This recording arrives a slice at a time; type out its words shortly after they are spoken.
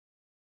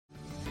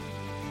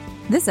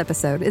This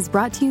episode is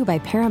brought to you by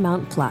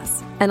Paramount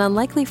Plus. An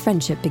unlikely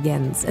friendship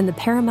begins in the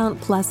Paramount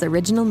Plus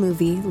original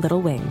movie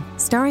Little Wing,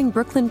 starring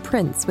Brooklyn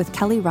Prince with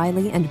Kelly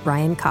Riley and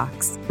Brian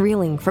Cox.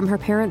 Reeling from her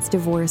parents'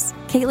 divorce,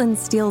 Caitlin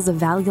steals a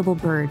valuable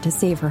bird to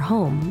save her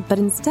home, but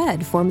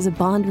instead forms a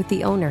bond with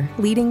the owner,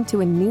 leading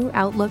to a new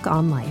outlook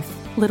on life.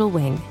 Little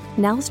Wing,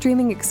 now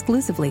streaming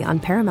exclusively on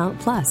Paramount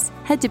Plus.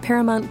 Head to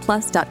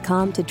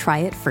ParamountPlus.com to try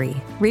it free.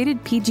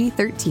 Rated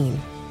PG-13.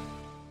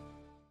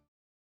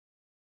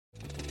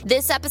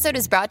 This episode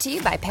is brought to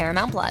you by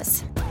Paramount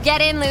Plus.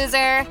 Get in,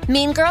 loser!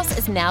 Mean Girls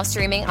is now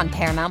streaming on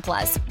Paramount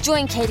Plus.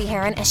 Join Katie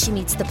Heron as she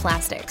meets the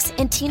plastics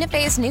in Tina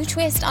Fey's new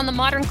twist on the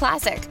modern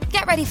classic.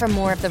 Get ready for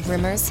more of the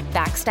rumors,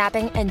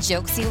 backstabbing, and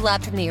jokes you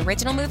loved from the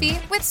original movie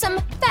with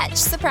some fetch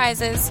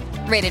surprises.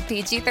 Rated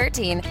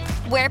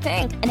PG-13. Wear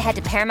pink and head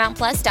to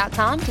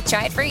ParamountPlus.com to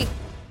try it free.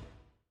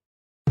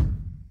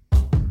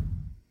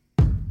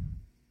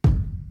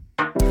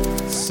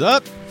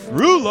 Sup,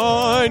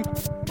 Fruline?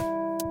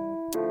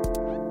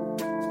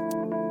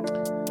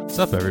 What's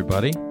up,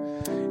 everybody?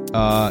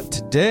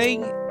 Today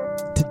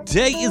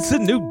is a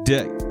new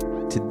day.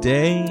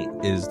 Today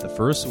is the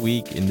first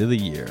week into the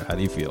year. How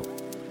do you feel?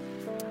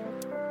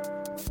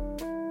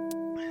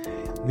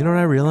 You know what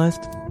I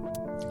realized?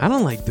 I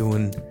don't like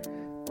doing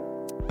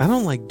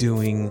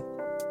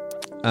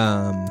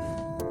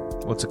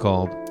what's it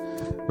called?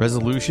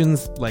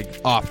 Resolutions,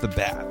 like, off the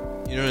bat.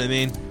 You know what I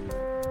mean?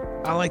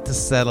 I like to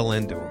settle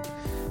into them.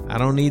 I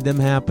don't need them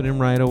happening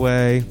right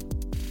away.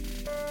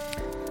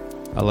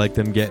 I like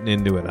them getting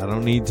into it. I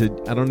don't need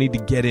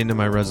to get into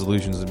my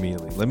resolutions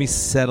immediately. Let me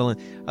settle in.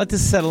 I like to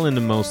settle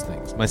into most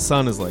things. My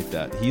son is like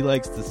that. He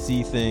likes to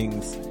see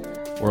things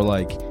or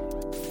like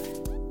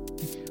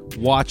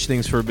watch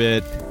things for a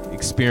bit,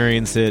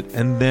 experience it,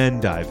 and then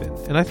dive in.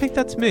 And I think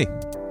that's me.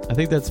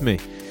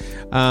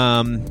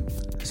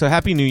 So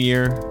happy New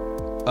Year.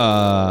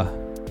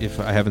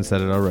 If I haven't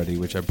said it already,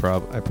 which I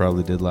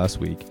probably did last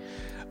week.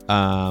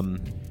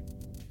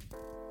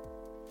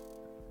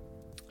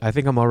 I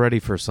think I'm all ready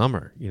for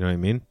summer. You know what I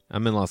mean?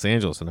 I'm in Los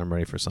Angeles and I'm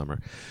ready for summer.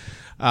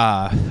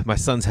 My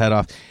son's head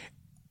off.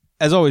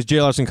 As always,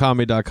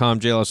 jlarssoncomedy.com,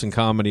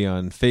 jlarssoncomedy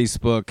on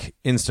Facebook,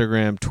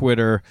 Instagram,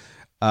 Twitter.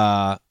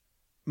 My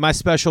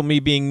special, Me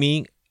Being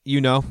Me,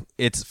 you know,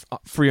 it's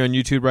free on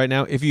YouTube right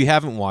now. If you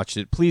haven't watched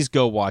it, please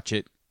go watch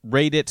it,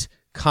 rate it,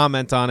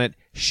 comment on it,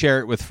 share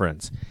it with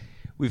friends.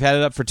 We've had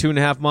it up for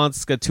 2.5 months.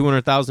 It's got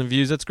 200,000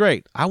 views. That's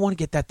great. I want to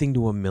get that thing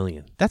to 1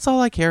 million. That's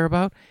all I care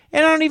about.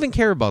 And I don't even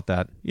care about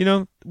that. You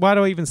know, why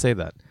do I even say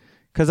that?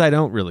 Because I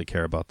don't really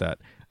care about that.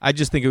 I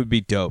just think it would be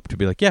dope to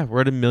be like, yeah,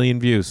 we're at 1 million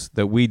views,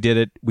 that we did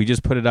it. We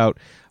just put it out.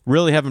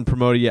 Really haven't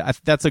promoted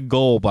yet. That's a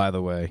goal, by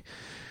the way.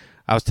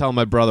 I was telling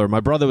my brother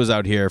was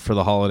out here for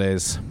the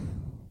holidays.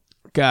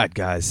 God,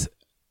 guys,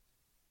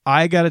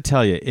 I got to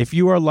tell you, if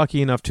you are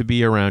lucky enough to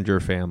be around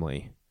your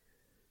family,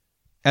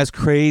 as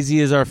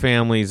crazy as our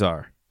families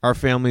are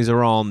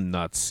all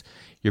nuts.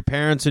 Your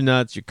parents are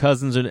nuts. Your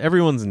cousins are,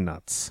 everyone's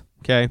nuts.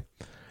 Okay.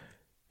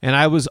 And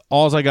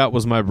all I got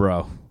was my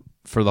bro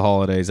for the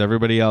holidays.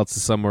 Everybody else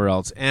is somewhere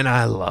else. And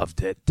I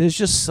loved it. There's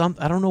just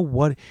I don't know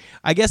what,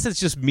 I guess it's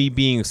just me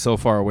being so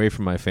far away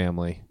from my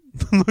family.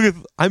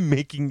 I'm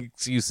making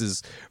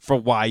excuses for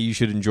why you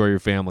should enjoy your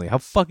family. How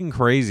fucking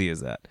crazy is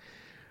that?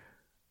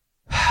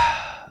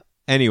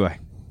 Anyway,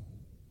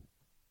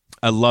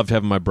 I loved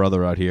having my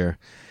brother out here.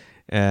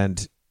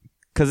 And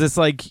because it's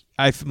like,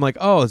 I'm like,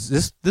 oh,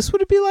 is this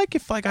would it be like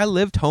if like I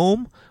lived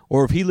home,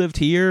 or if he lived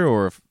here,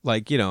 or if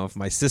like, you know, if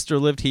my sister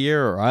lived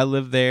here or I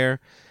lived there,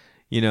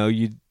 you know,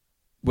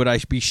 would I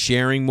be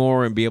sharing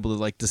more and be able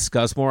to like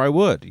discuss more? I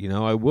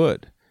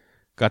would.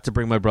 Got to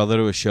bring my brother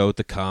to a show at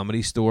the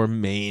Comedy Store,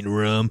 main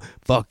room,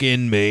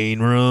 fucking main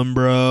room,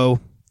 bro.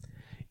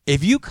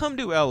 If you come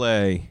to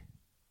LA,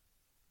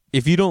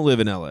 if you don't live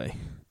in LA,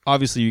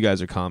 obviously you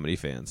guys are comedy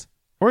fans.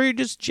 Or you're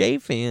just J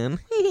fan.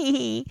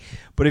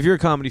 But if you're a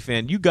comedy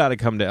fan, you got to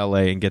come to LA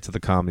and get to the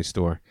Comedy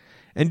Store.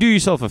 And do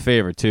yourself a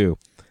favor, too.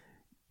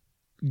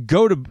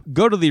 Go to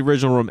the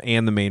original room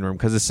and the main room,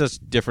 because it's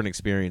just different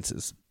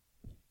experiences.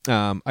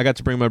 I got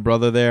to bring my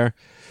brother there,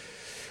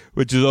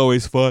 which is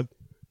always fun.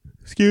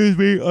 Excuse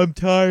me, I'm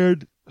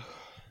tired.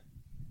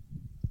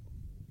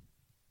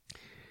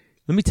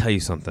 Let me tell you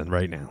something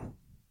right now.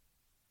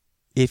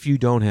 If you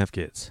don't have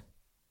kids,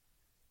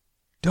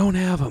 don't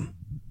have them.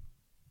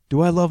 Do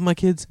I love my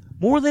kids?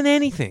 More than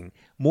anything.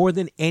 More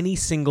than any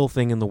single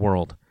thing in the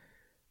world.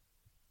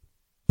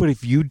 But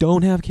if you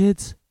don't have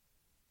kids,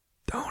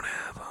 don't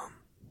have them.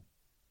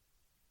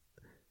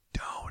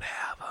 Don't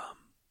have them.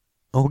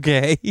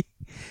 Okay?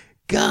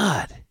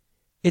 God.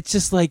 It's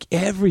just like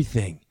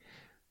everything.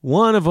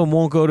 One of them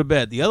won't go to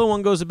bed. The other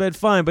one goes to bed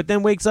fine, but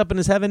then wakes up and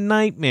is having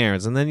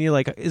nightmares. And then you're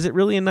like, is it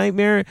really a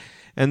nightmare?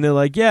 And they're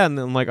like, yeah. And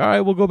I'm like, all right,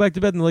 we'll go back to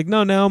bed. And they're like,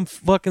 no, now I'm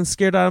fucking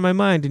scared out of my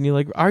mind. And you're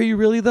like, are you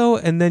really though?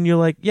 And then you're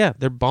like, yeah,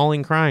 they're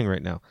bawling, crying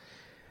right now.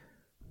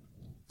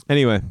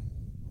 Anyway.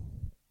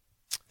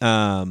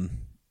 What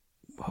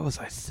was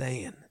I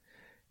saying?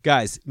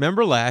 Guys,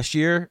 remember last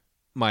year,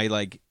 my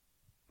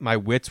my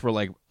wits were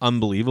like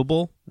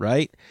unbelievable,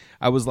 right?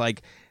 I was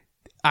like,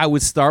 I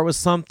would start with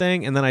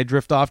something and then I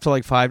drift off to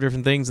like 5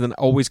 different things and then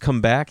always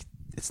come back.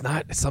 It's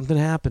something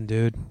happened,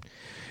 dude.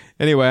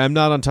 Anyway, I'm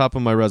not on top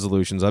of my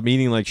resolutions. I'm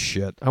eating like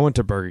shit. I went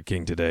to Burger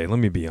King today. Let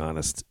me be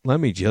honest. Let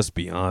me just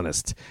be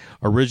honest.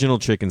 Original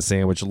chicken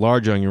sandwich,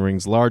 large onion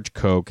rings, large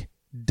Coke,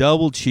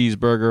 double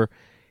cheeseburger,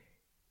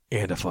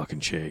 and a fucking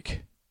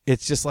shake.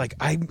 It's just like,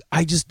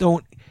 I just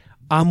don't,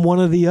 I'm one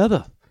or the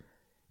other.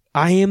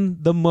 I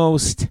am the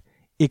most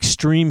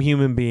extreme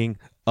human being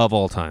of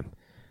all time.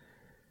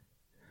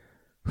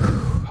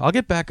 I'll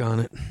get back on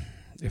it.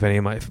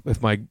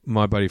 If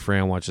my buddy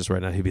Fran watches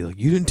right now, he'd be like,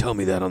 "You didn't tell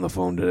me that on the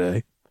phone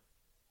today."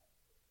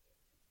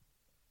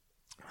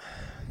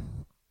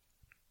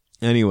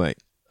 Anyway,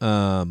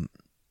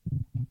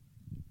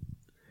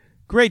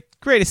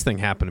 greatest thing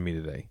happened to me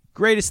today.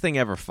 Greatest thing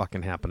ever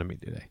fucking happened to me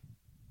today.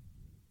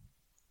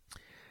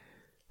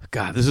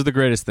 God, this is the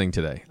greatest thing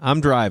today.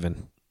 I'm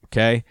driving,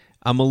 okay?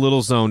 I'm a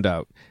little zoned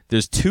out.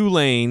 There's two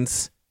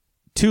lanes.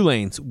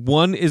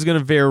 One is going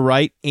to veer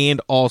right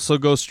and also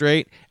go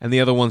straight, and the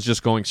other one's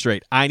just going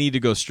straight. I need to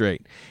go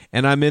straight.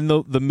 And I'm in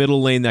the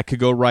middle lane that could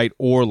go right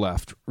or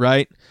left,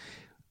 right?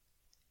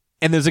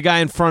 And there's a guy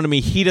in front of me.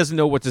 He doesn't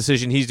know what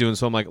decision he's doing,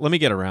 so I'm like, let me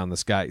get around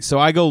this guy. So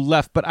I go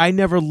left, but I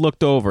never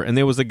looked over, and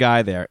there was a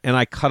guy there, and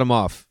I cut him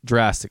off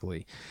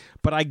drastically.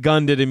 But I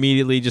gunned it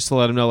immediately just to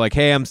let him know, like,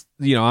 hey, I'm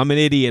an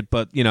idiot,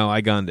 but,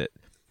 I gunned it.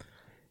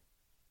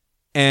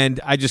 And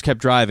I just kept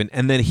driving.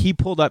 And then he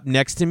pulled up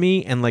next to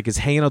me and, like, is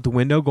hanging out the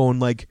window going,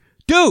 like,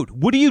 dude,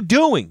 what are you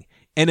doing?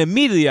 And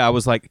immediately I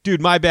was like,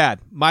 dude, my bad.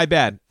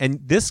 And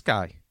this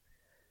guy,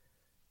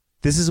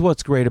 this is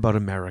what's great about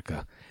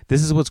America.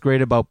 This is what's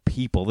great about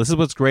people. This is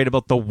what's great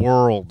about the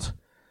world.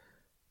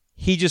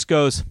 He just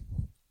goes,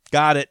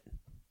 got it.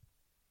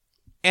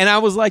 And I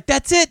was like,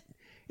 that's it.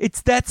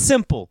 It's that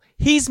simple.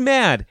 He's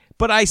mad.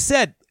 But I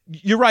said,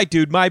 you're right,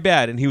 dude, my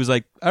bad. And he was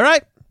like, all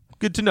right,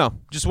 good to know.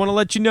 Just want to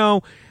let you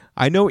know.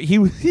 I know he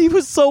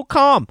was so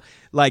calm.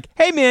 Like,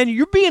 hey, man,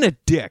 you're being a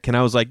dick. And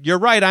I was like, you're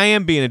right, I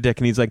am being a dick.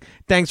 And he's like,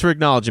 thanks for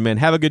acknowledging, man.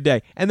 Have a good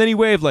day. And then he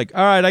waved like,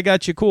 all right, I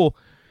got you. Cool.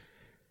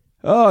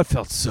 Oh, it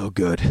felt so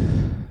good.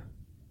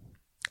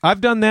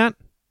 I've done that.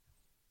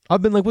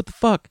 I've been like, what the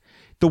fuck?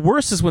 The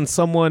worst is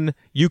when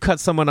you cut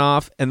someone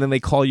off and then they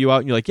call you out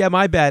and you're like, yeah,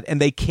 my bad. And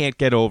they can't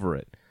get over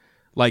it.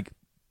 Like,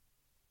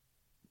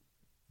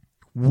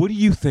 what do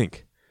you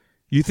think?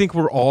 You think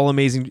we're all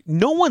amazing?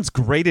 No one's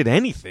great at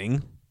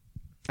anything.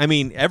 I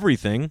mean,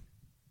 everything.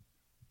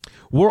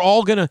 We're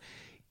all going to,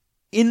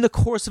 in the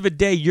course of a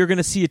day, you're going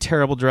to see a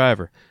terrible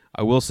driver.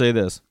 I will say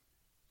this.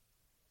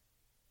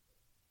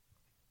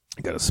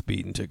 I got a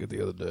speeding ticket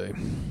the other day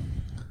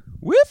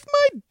with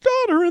my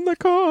daughter in the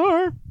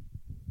car.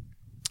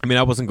 I mean,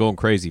 I wasn't going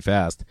crazy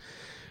fast,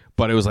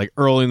 but it was like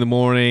early in the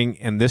morning,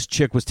 and this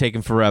chick was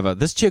taking forever.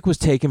 Just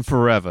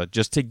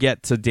to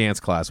get to dance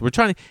class.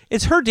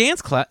 It's her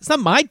dance class. It's not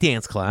my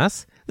dance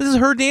class. This is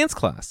her dance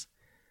class.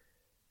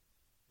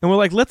 And we're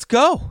like, let's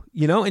go,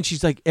 And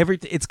she's like,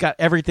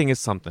 everything is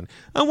something.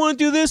 I want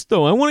to do this,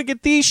 though. I want to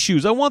get these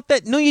shoes. I want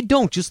that. No, you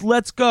don't. Just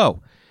let's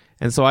go.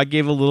 And so I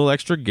gave a little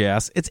extra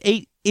gas. It's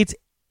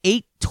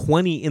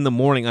 8:20 in the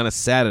morning on a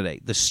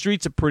Saturday. The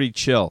streets are pretty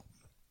chill.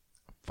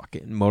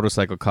 Fucking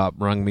motorcycle cop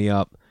rung me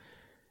up.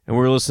 And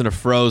we're listening to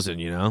Frozen,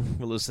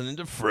 We're listening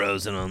to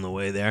Frozen on the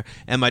way there.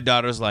 And my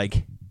daughter's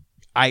like,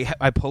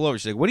 I pull over.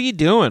 She's like, what are you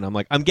doing? I'm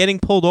like, I'm getting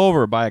pulled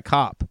over by a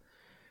cop.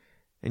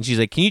 And she's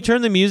like, can you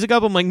turn the music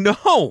up? I'm like,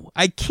 no,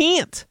 I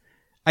can't.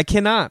 I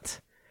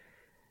cannot.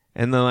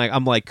 And then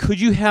I'm like,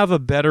 could you have a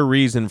better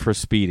reason for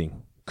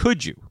speeding?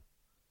 Could you?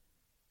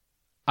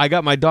 I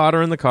got my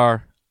daughter in the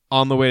car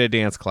on the way to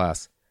dance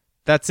class.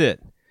 That's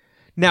it.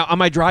 Now,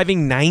 am I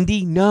driving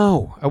 90?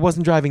 No, I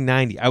wasn't driving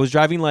 90. I was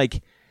driving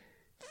like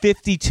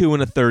 52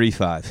 and a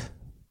 35.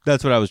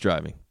 That's what I was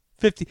driving.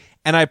 50.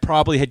 And I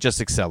probably had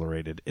just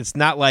accelerated. It's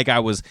not like I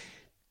was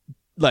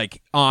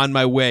like on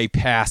my way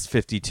past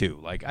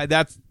 52.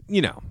 That's.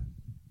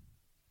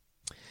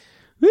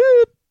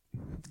 Whoop.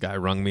 Guy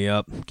rung me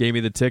up, gave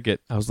me the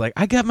ticket. I was like,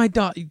 I got a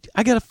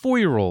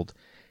 4-year-old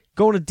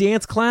going to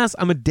dance class.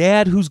 I'm a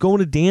dad who's going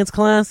to dance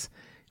class.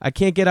 I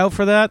can't get out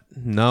for that.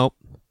 Nope.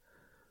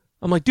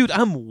 I'm like, dude,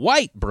 I'm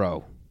white,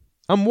 bro.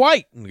 I'm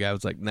white. And the guy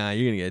was like, nah,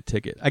 you're going to get a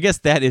ticket. I guess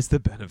that is the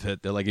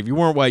benefit. They're like, if you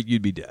weren't white,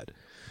 you'd be dead.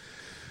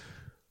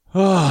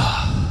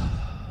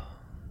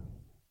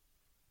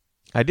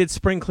 I did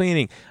spring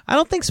cleaning. I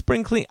don't think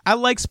I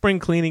like spring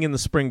cleaning in the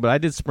spring, but I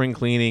did spring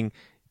cleaning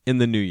in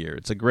the new year.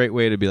 It's a great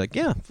way to be like,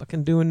 yeah,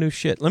 fucking doing new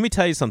shit. Let me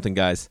tell you something,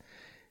 guys.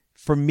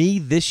 For me,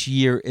 this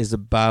year is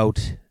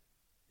about...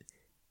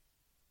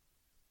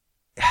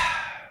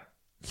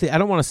 See, I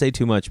don't want to say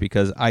too much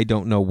because I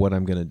don't know what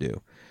I'm going to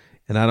do.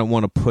 And I don't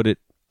want to put it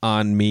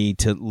on me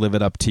to live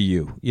it up to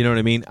you. You know what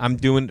I mean? I'm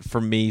doing it for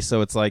me,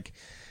 so it's like,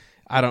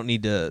 I don't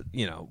need to,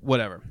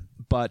 whatever.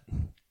 But...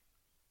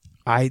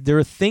 there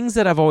are things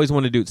that I've always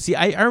wanted to do. See,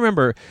 I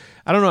remember,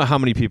 I don't know how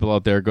many people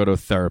out there go to a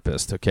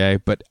therapist, okay?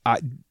 But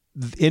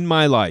in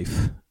my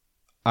life,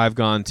 I've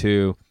gone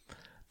to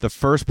The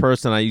first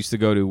person I used to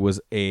go to was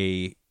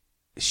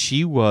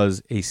she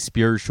was a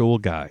spiritual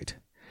guide.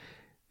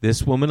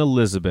 This woman,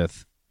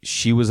 Elizabeth,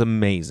 she was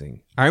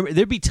amazing.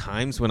 There'd be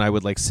times when I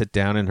would like sit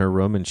down in her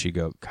room and she'd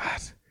go,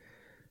 God,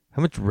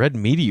 how much red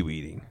meat are you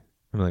eating?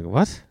 I'm like,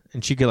 what?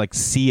 And she could like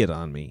see it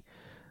on me.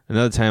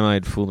 Another time I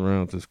had fooled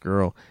around with this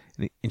girl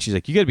and she's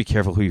like, you got to be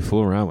careful who you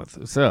fool around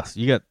with. So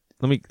you got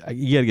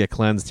to get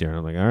cleansed here. And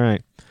I'm like, all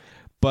right.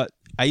 But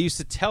I used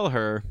to tell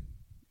her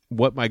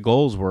what my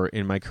goals were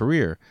in my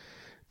career.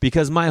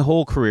 Because my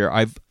whole career,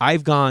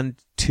 I've gone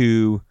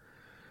to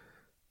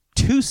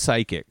 2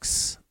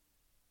 psychics.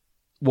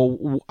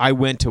 Well, I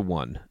went to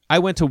one.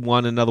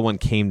 Another one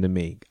came to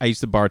me. I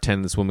used to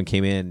bartend. This woman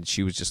came in, and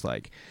she was just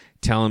like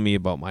telling me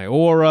about my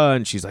aura,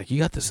 and she's like, you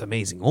got this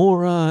amazing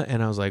aura.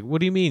 And I was like,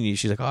 what do you mean?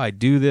 She's like, oh, I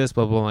do this,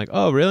 blah, blah, blah. I'm like,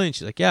 oh, really? And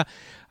she's like, yeah.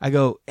 I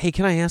go, hey,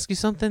 can I ask you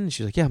something? And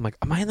she's like, yeah. I'm like,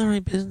 am I in the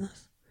right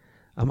business?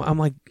 I'm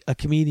like a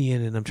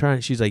comedian, and I'm trying.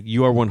 She's like,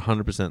 you are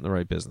 100% in the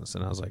right business.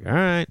 And I was like, all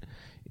right.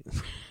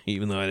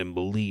 Even though I didn't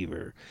believe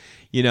her,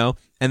 And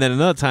then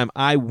another time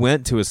I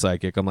went to a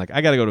psychic. I'm like,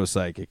 I got to go to a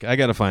psychic. I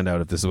got to find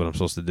out if this is what I'm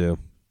supposed to do.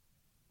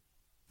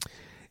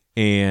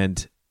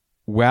 And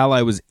while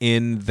I was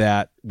in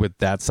that with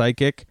that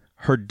psychic,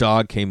 her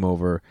dog came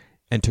over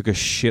and took a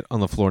shit on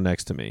the floor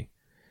next to me.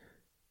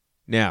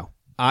 Now,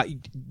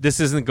 this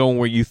isn't going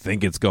where you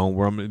think it's going,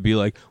 where I'm going to be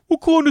like,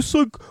 what kind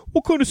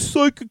of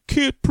psychic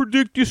can't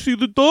predict you see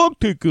the dog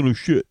taking a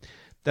shit?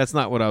 That's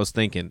not what I was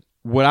thinking.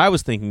 What I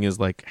was thinking is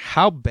like,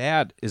 how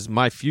bad is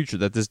my future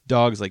that this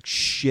dog's like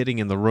shitting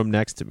in the room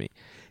next to me?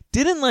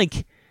 Didn't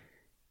like,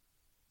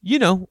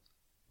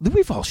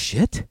 we've all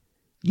shit.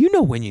 You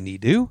know when you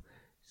need to.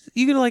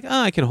 You're going to like,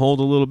 I can hold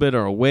a little bit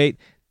or wait.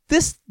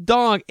 This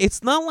dog,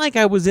 it's not like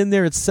I was in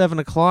there at 7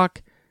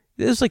 o'clock.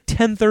 It was like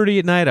 10:30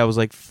 at night. I was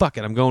like, fuck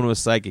it, I'm going to a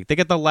psychic. They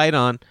got the light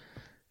on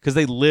because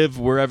they live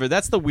wherever.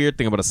 That's the weird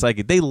thing about a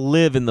psychic. They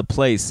live in the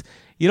place.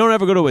 You don't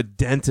ever go to a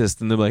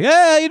dentist and they're like, hey,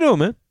 how you doing,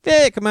 man?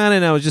 Hey, come on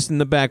in. I was just in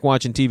the back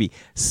watching TV.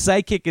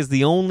 Psychic is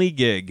the only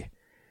gig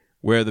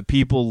where the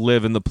people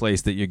live in the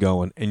place that you're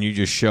going and you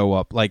just show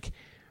up. Like,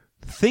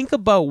 think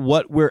about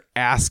what we're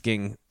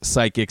asking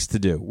psychics to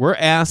do. We're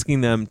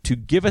asking them to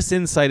give us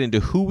insight into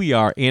who we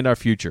are and our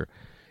future.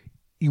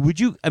 I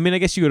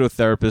guess you go to a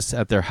therapist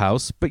at their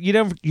house, but you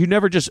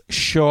never just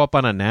show up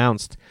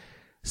unannounced.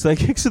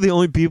 Psychics are the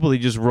only people that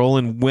just roll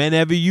in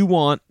whenever you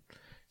want.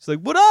 It's like,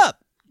 what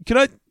up? Can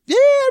I? Yeah,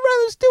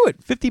 let's do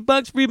it.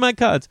 $50, read my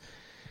cards.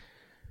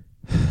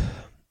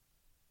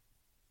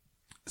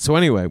 So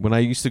anyway, when I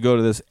used to go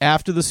to this,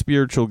 after the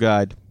spiritual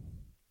guide,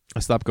 I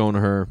stopped going to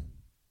her.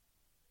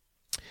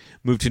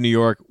 Moved to New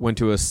York, went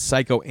to a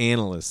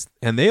psychoanalyst.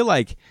 And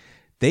I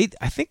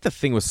think the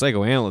thing with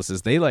psychoanalysts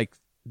is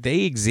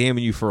they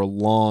examine you for a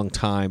long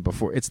time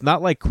before. It's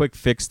not like quick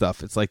fix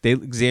stuff. It's like they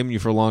examine you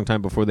for a long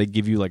time before they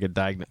give you like a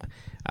diagnosis.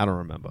 I don't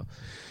remember.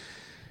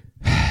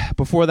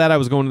 Before that, I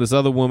was going to this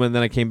other woman.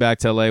 Then I came back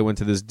to LA, went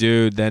to this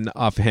dude. Then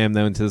off him,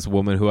 then went to this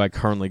woman who I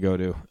currently go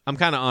to. I'm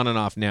kind of on and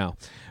off now,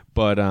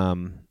 but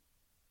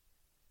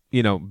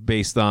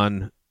based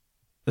on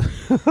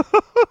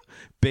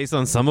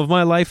some of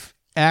my life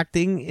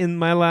acting in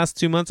my last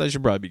 2 months, I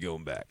should probably be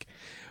going back.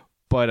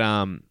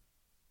 But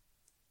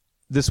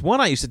this one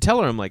I used to tell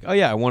her, I'm like, oh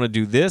yeah, I want to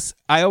do this.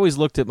 I always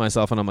looked at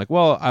myself and I'm like,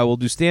 well, I will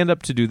do stand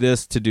up to do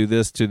this, to do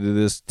this, to do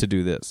this, to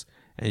do this.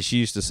 And she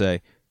used to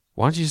say,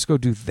 why don't you just go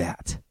do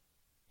that?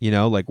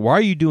 Like, why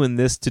are you doing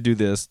this, to do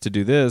this,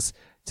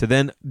 to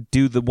then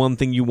do the one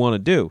thing you want to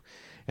do?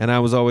 And I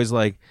was always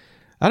like,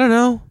 I don't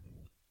know.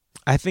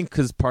 I think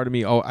because part of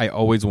me, I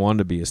always wanted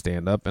to be a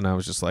stand-up, and I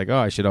was just like,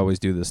 I should always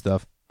do this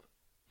stuff.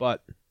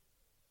 But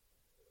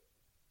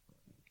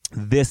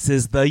this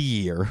is the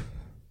year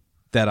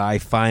that I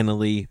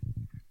finally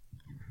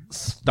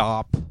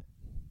stop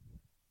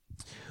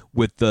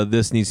with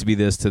this needs to be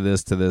this to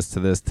this to this to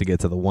this to get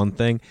to the one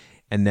thing.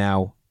 And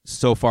now,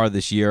 so far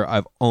this year,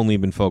 I've only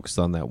been focused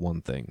on that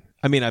one thing.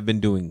 I mean, I've been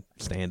doing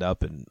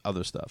stand-up and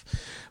other stuff,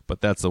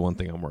 but that's the one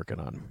thing I'm working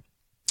on.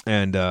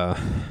 And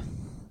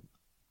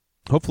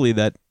hopefully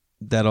that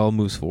all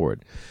moves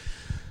forward.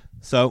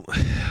 So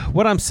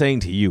what I'm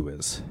saying to you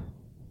is,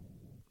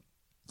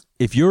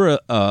 if you're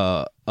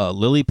a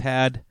lily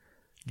pad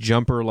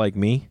jumper like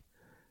me,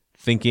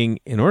 thinking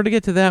in order to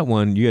get to that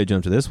one, you got to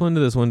jump to this one, to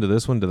this one, to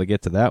this one, to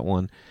get to that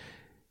one,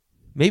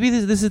 maybe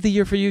this is the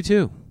year for you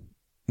too.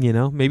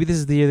 Maybe this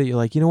is the year that you're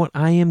like, you know what,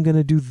 I am going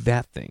to do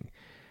that thing.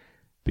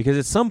 Because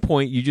at some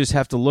point, you just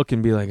have to look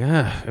and be like,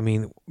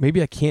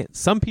 maybe I can't.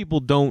 Some people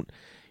don't.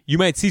 You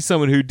might see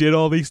someone who did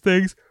all these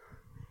things.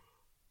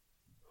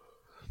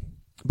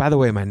 By the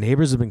way, my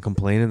neighbors have been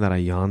complaining that I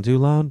yawn too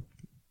loud.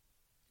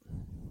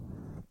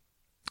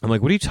 I'm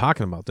like, what are you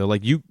talking about? They're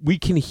like, we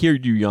can hear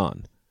you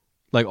yawn,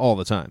 like all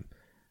the time.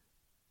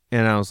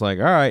 And I was like,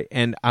 all right.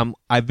 And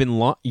I've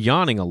been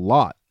yawning a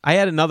lot. I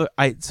had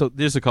so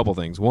there's a couple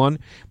things. One,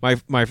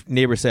 my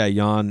neighbors say I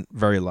yawn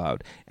very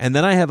loud. And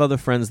then I have other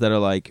friends that are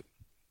like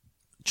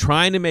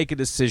trying to make a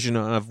decision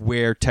of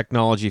where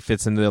technology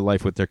fits into their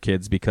life with their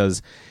kids,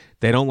 because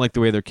They don't like the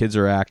way their kids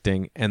are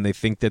acting, and they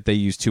think that they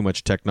use too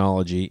much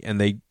technology,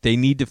 and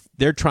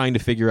they're trying to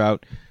figure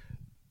out,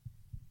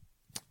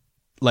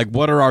 like,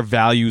 what are our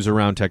values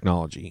around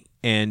technology?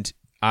 And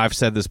I've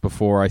said this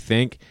before, I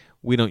think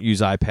we don't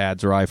use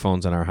iPads or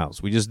iPhones in our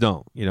house. We just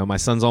don't. My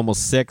son's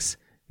almost 6,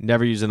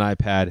 never use an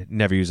iPad,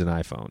 never use an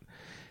iPhone.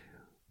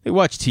 They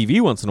watch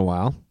TV once in a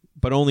while,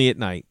 but only at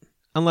night.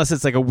 Unless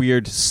it's like a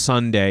weird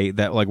Sunday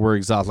that like we're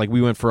exhausted. Like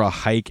we went for a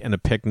hike and a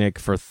picnic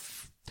for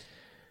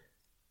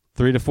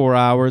 3 to 4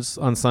 hours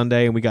on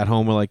Sunday, and we got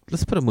home. We're like,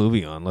 let's put a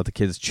movie on, let the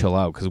kids chill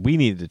out, because we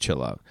needed to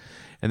chill out.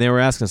 And they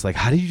were asking us like,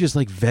 how do you just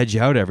like veg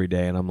out every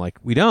day? And I'm like,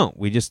 we don't.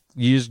 You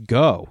just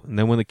go. And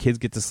then when the kids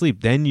get to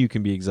sleep, then you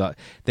can be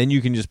exhausted. Then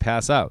you can just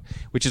pass out,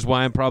 which is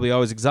why I'm probably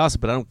always exhausted,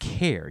 but I don't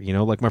care.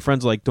 Like my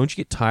friends are like, don't you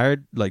get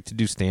tired like to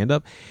do stand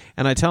up?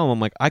 And I tell them,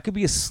 I'm like, I could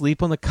be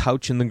asleep on the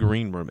couch in the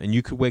green room and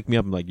you could wake me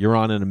up and like, you're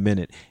on in a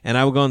minute. And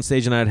I would go on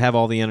stage and I'd have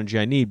all the energy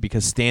I need,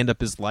 because stand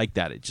up is like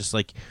that. It's just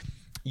like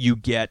you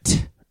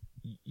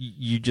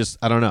just,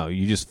 I don't know,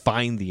 you just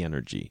find the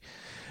energy.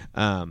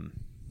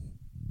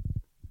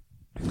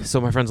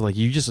 So my friends are like,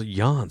 you just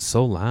yawn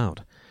so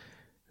loud.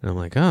 And I'm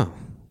like, oh.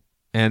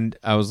 And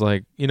I was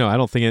like, I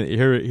don't think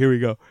here we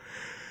go.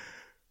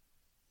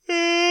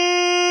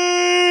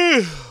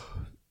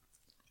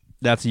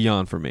 That's a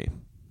yawn for me.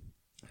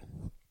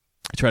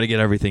 I try to get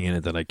everything in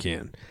it that I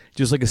can.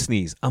 Just like a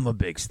sneeze. I'm a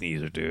big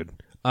sneezer, dude.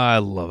 I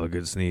love a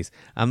good sneeze.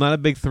 I'm not a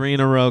big 3 in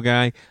a row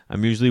guy.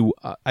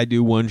 I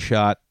do one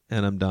shot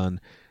and I'm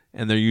done.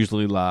 And they're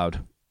usually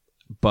loud.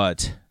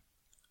 But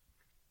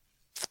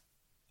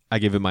I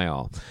give it my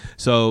all.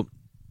 So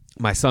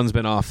my son's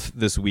been off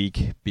this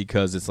week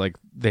because it's like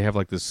they have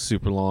like this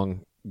super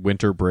long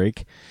winter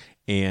break,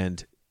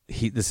 and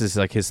this is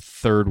like his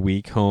 3rd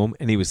week home,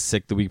 and he was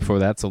sick the week before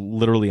that, so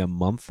literally a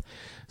month.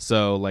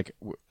 So like,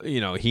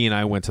 he and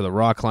I went to the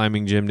rock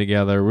climbing gym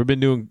together. We've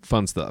been doing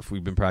fun stuff.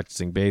 We've been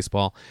practicing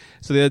baseball.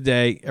 So the other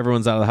day,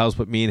 everyone's out of the house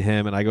but me and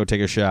him, and I go take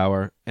a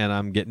shower, and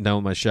I'm getting done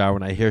with my shower,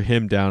 and I hear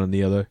him down in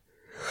the other.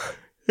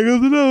 He goes,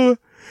 no.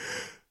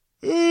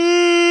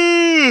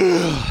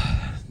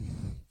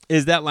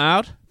 Is that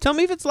loud? Tell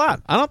me if it's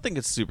loud. I don't think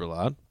it's super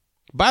loud.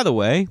 By the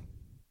way,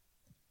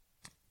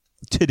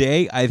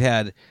 today I've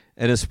had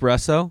an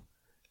espresso,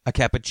 a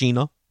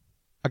cappuccino,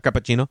 a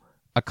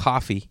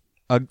coffee,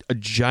 a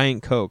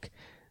giant Coke,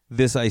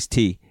 this iced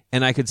tea,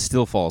 and I could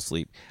still fall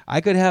asleep. I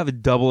could have a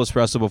double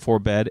espresso before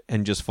bed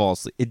and just fall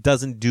asleep. It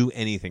doesn't do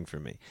anything for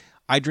me.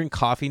 I drink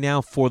coffee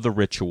now for the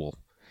ritual.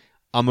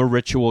 I'm a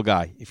ritual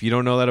guy. If you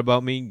don't know that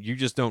about me, you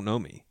just don't know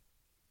me.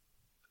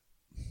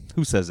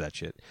 Who says that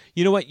shit?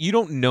 You know what? You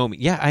don't know me.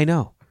 Yeah, I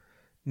know.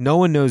 No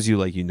one knows you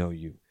like you know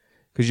you.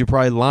 Because you're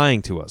probably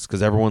lying to us,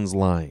 because everyone's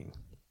lying.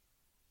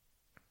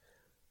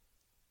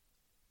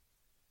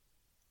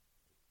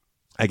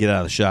 I get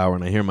out of the shower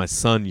and I hear my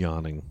son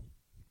yawning.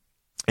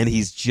 And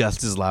he's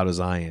just as loud as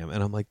I am.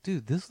 And I'm like,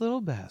 dude, this little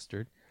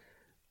bastard.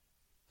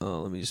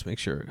 Oh, let me just make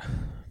sure.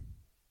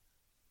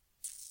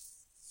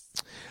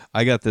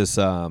 I got this,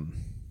 I'm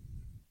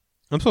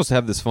supposed to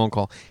have this phone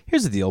call.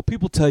 Here's the deal.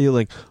 People tell you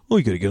like, oh,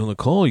 you got to get on the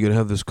call. You got to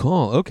have this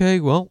call. Okay,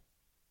 well,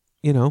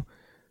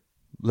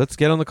 let's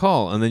get on the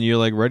call. And then you're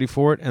like ready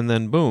for it. And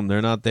then boom,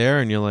 they're not there.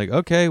 And you're like,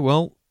 okay,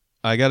 well,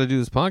 I got to do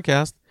this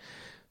podcast.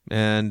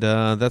 And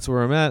that's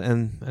where I'm at.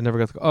 And I never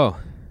got the call. Oh,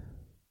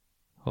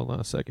 hold on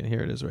a second.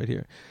 Here it is right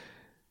here.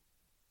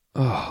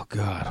 Oh,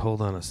 God.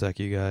 Hold on a sec,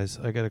 you guys.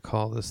 I got to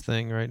call this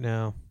thing right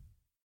now.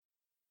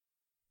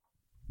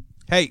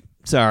 Hey,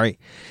 sorry.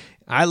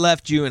 I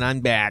left you and I'm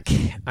back.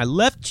 I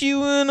left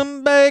you and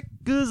I'm back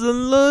because I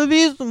love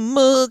you so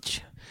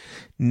much.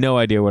 No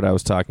idea what I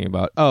was talking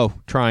about. Oh,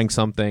 trying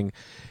something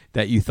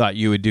that you thought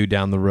you would do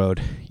down the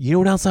road. You know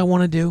what else I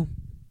want to do?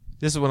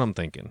 This is what I'm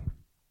thinking.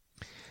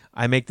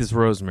 I make this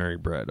rosemary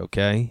bread,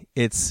 okay?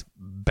 It's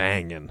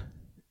banging,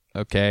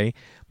 okay?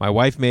 My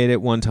wife made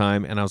it one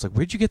time, and I was like,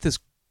 where'd you get this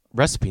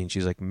recipe? And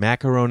she's like,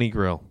 Macaroni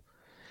Grill.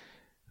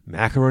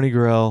 Macaroni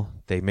Grill.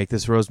 They make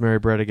this rosemary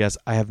bread, I guess.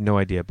 I have no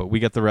idea, but we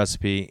got the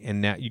recipe,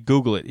 and now you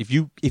Google it. If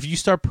you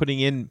start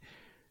Googling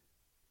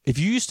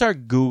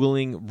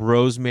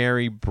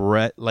rosemary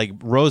bread, like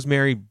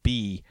rosemary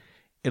bee,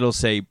 it'll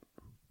say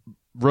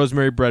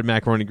rosemary bread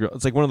macaroni grill.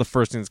 It's like one of the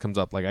first things that comes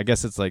up. Like, I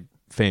guess it's like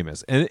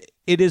famous, and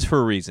it is for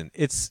a reason.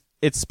 It's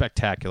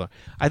spectacular.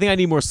 I think I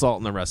need more salt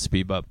in the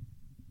recipe, but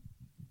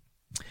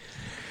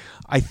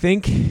I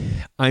think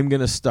I'm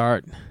gonna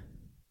start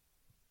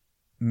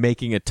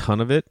making a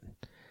ton of it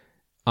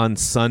on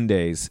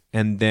Sundays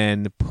and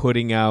then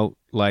putting out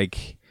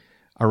like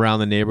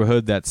around the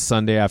neighborhood that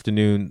Sunday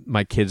afternoon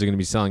my kids are going to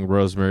be selling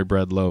rosemary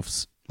bread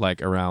loaves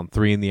like around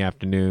 3 in the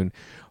afternoon,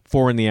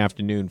 4 in the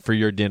afternoon for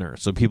your dinner,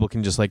 so people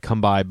can just like come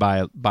buy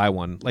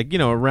one, like,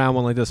 around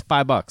one like this,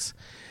 $5.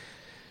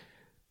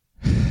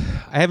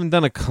 I haven't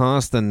done a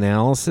cost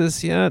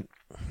analysis yet,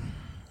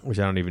 which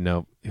I don't even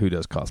know who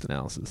does cost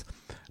analysis,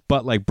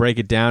 but like break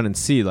it down and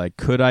see, like,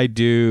 could I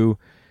do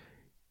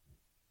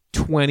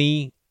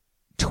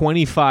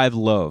 25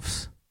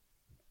 loaves?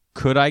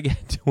 Could I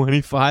get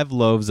 25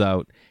 loaves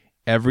out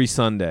every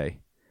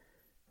Sunday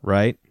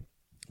right?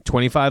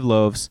 25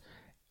 loaves,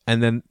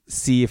 and then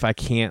see if I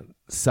can't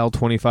sell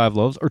 25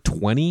 loaves or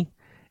 20,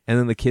 and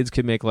then the kids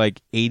could make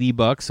like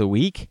 $80 a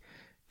week,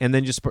 and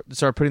then just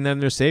start putting that in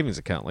their savings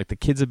account. Like the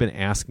kids have been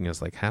asking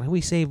us, like, how do we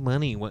save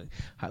money? What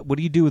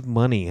do you do with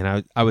money?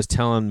 And I was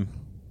telling,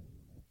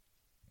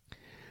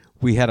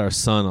 we had our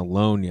son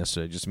alone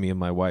yesterday, just me and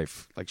my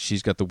wife. Like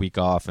she's got the week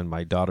off, and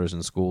my daughter's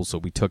in school, so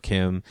we took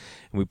him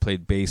and we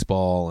played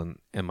baseball,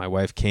 and my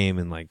wife came,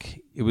 and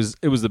like it was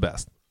the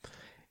best.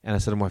 And I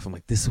said to my wife, I'm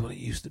like, this is what it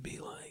used to be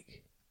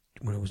like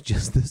when it was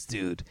just this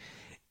dude.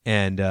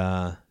 And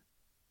I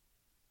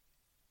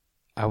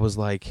was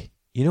like,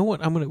 you know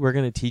what we're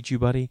gonna teach you,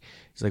 buddy?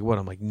 He's like, what?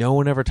 I'm like, no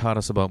one ever taught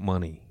us about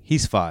money.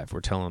 He's 5. We're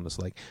telling him this,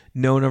 like,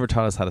 no one ever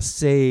taught us how to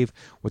save,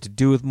 what to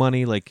do with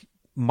money. Like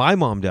my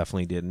mom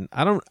definitely didn't.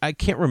 I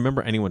can't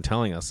remember anyone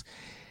telling us.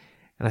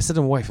 And I said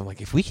to my wife, I'm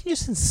like, if we can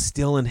just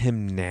instill in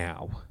him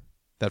now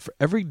that for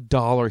every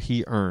dollar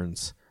he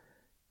earns,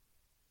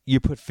 you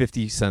put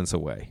 50 cents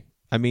away.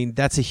 I mean,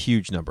 that's a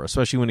huge number,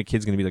 especially when a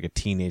kid's going to be like a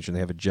teenager and they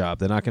have a job.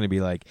 They're not going to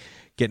be like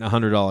getting a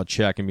 $100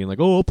 check and being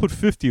like, oh, I'll put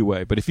 50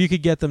 away. But if you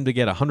could get them to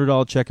get a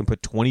 $100 check and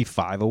put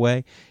 25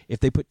 away, if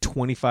they put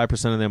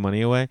 25% of their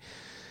money away.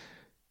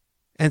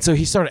 And so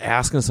he started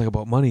asking us like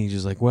about money. He's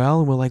just like, well,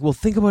 and we're like, well,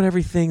 think about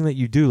everything that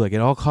you do. Like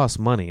it all costs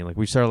money. And like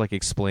we started like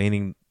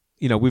explaining,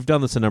 you know, we've done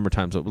this a number of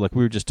times, but like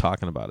we were just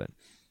talking about it.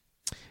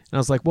 And I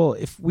was like, well,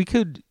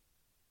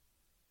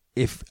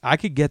 if I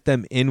could get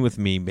them in with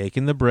me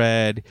making the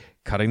bread,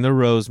 cutting the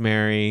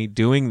rosemary,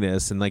 doing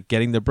this, and like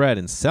getting the bread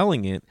and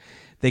selling it,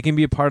 they can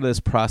be a part of this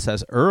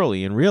process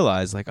early and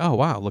realize like, oh,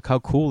 wow, look how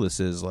cool this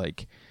is.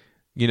 Like,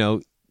 you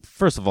know,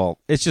 first of all,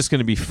 it's just going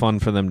to be fun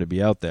for them to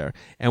be out there.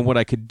 And what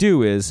I could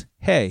do is,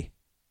 hey,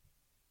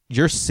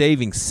 you're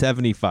saving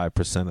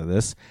 75% of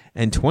this,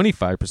 and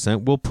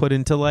 25% we'll put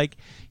into like,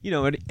 you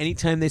know,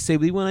 anytime they say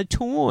we want a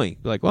toy,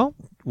 like, well,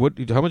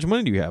 how much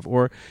money do you have?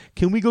 Or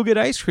can we go get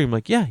ice cream?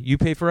 Like, yeah, you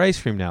pay for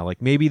ice cream now.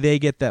 Like maybe they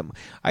get that.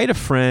 I had a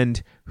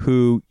friend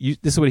who, this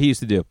is what he used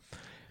to do.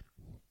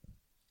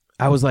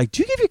 I was like,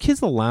 do you give your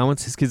kids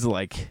allowance? His kids are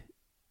like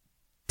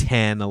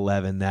 10,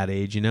 11, that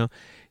age, you know?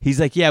 He's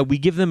like, yeah, we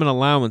give them an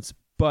allowance,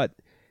 but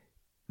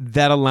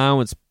that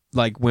allowance,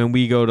 like when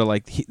we go to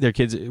like their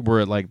kids were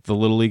at like the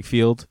Little League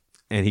field,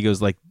 and he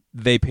goes like,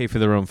 they pay for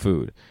their own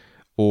food.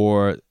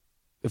 Or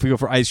if we go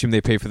for ice cream, they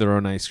pay for their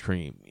own ice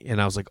cream.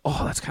 And I was like,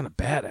 oh, that's kind of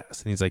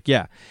badass. And he's like,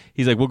 yeah.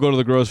 He's like, we'll go to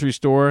the grocery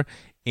store,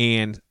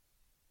 and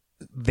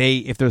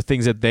if there are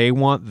things that they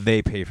want,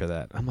 they pay for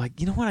that. I'm like,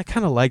 you know what? I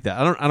kind of like that.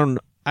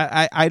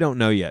 I don't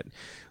know yet.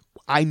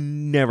 I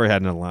never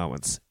had an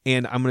allowance.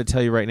 And I'm going to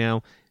tell you right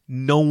now,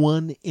 no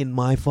one in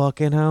my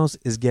fucking house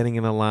is getting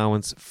an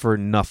allowance for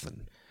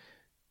nothing.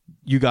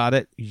 You got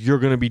it. You're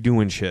going to be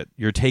doing shit.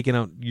 You're taking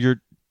out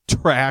your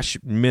trash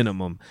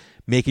minimum,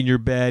 making your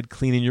bed,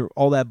 cleaning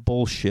all that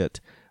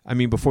bullshit. I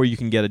mean, before you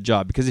can get a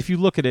job. Because if you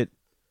look at it,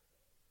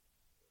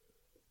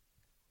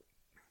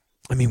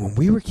 I mean, when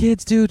we were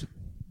kids, dude,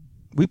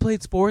 we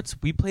played sports,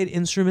 we played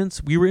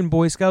instruments, we were in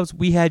Boy Scouts,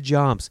 we had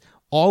jobs,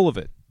 all of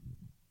it.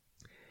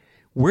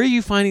 Where are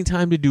you finding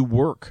time to do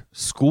work,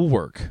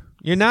 schoolwork?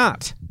 You're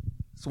not.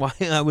 That's why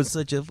I was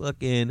such a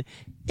fucking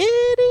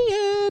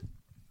idiot.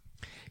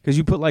 Because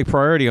you put like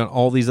priority on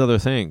all these other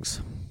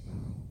things.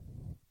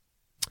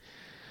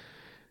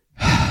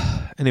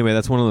 Anyway,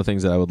 that's one of the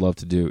things that I would love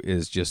to do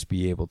is just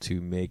be able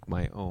to make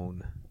my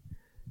own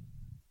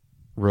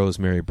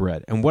rosemary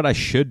bread. And what I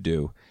should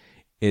do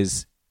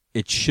is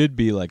it should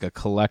be like a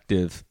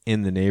collective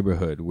in the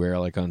neighborhood where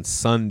like on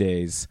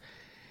Sundays,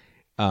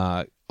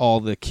 all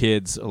the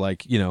kids are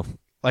like, you know,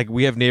 like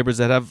we have neighbors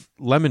that have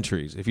lemon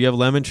trees. If you have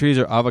lemon trees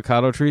or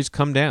avocado trees,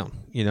 come down.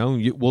 You know,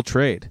 we'll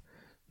trade.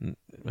 I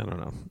don't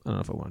know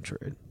if I want to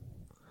trade.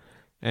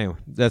 Anyway,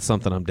 that's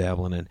something I'm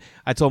dabbling in.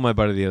 I told my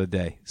buddy the other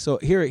day. So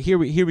here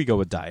we go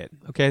with diet.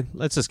 Okay,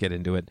 let's just get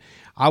into it.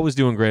 I was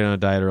doing great on a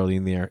diet early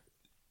in the year,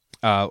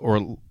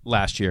 or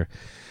last year,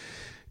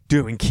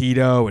 doing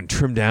keto and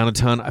trimmed down a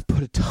ton. I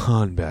put a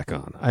ton back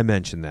on. I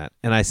mentioned that,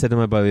 and I said to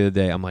my buddy the other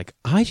day, I'm like,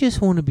 I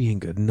just want to be in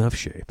good enough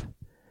shape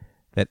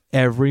that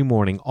every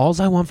morning,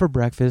 all I want for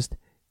breakfast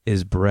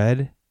is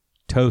bread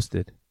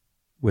toasted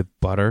with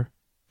butter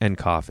and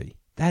coffee.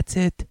 That's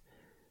it.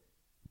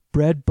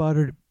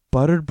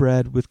 Buttered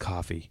bread with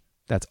coffee.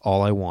 That's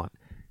all I want.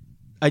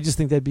 I just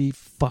think that'd be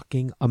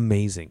fucking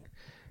amazing.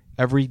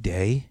 Every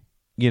day,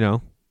 you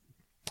know,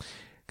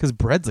 because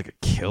bread's like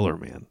a killer,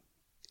 man.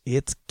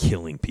 It's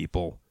killing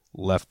people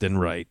left and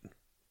right.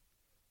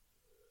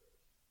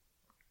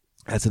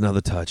 That's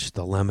another touch.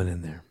 The lemon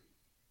in there.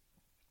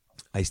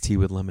 Iced tea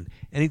with lemon.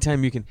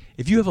 Anytime you can.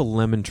 If you have a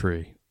lemon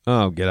tree,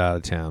 oh, get out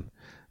of town.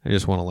 I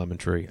just want a lemon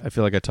tree. I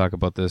feel like I talk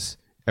about this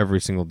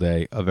every single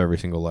day of every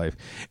single life.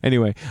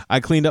 Anyway, I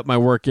cleaned up my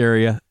work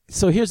area.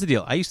 So here's the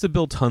deal. I used to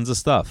build tons of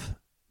stuff.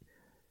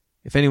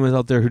 If anyone's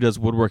out there who does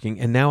woodworking,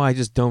 and now I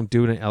just don't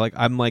do it.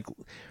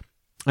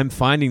 I'm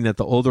finding that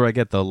the older I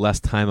get, the less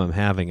time I'm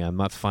having. I'm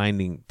not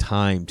finding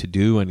time to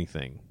do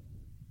anything.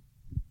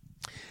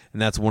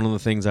 And that's one of the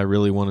things I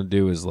really want to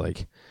do is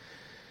like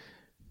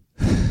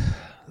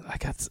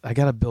I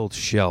got to build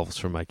shelves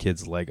for my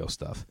kids' Lego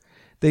stuff.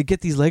 They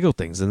get these Lego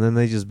things, and then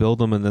they just build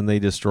them, and then they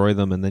destroy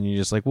them, and then you're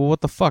just like, well,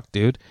 what the fuck,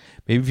 dude?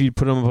 Maybe if you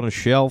put them up on a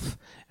shelf,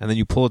 and then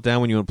you pull it down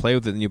when you want to play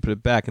with it, and you put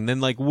it back, and then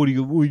like, what are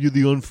you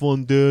the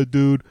unfun dad,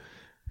 dude?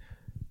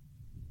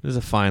 There's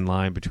a fine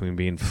line between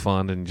being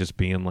fun and just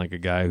being like a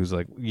guy who's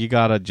like, you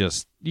gotta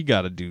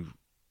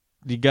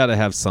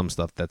have some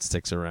stuff that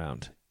sticks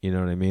around. You know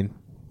what I mean?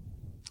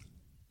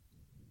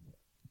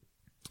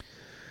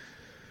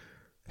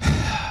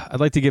 I'd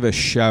like to give a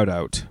shout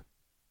out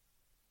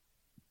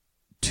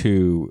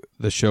to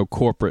the show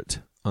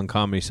Corporate on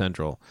Comedy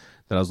Central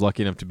that I was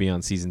lucky enough to be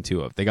on season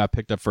 2 of. They got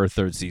picked up for a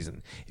 3rd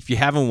season. If you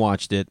haven't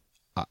watched it,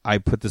 I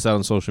put this out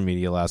on social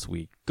media last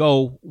week.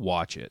 Go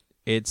watch it.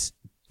 It's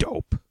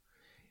dope.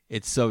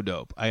 It's so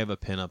dope. I have a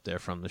pin up there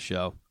from the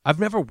show. I've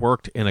never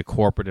worked in a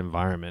corporate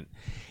environment,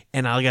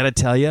 and I got to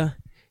tell you,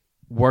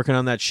 working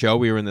on that show,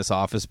 we were in this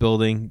office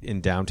building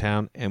in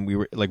downtown, and we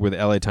were like where the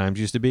LA Times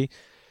used to be.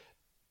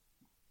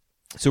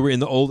 So we're in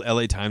the old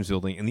LA Times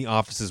building, and the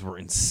offices were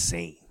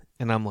insane.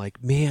 And I'm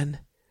like, man,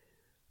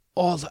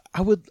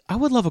 I would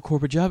love a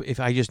corporate job if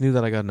I just knew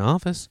that I got an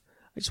office.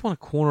 I just want a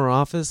corner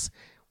office,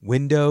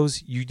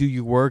 windows. You do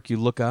your work, you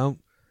look out.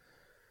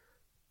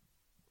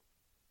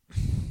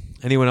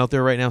 Anyone out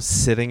there right now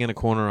sitting in a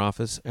corner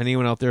office?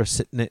 Anyone out there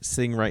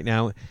sitting right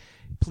now?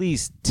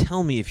 Please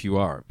tell me if you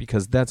are,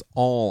 because that's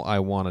all I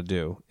want to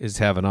do is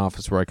have an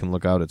office where I can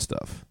look out at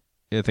stuff.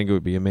 I think it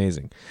would be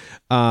amazing.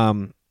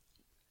 Golden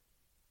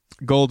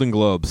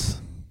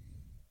Globes.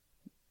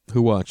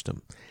 Who watched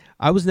them?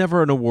 I was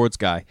never an awards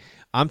guy.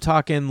 I'm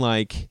talking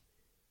like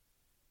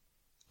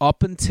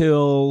up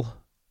until,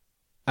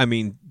 I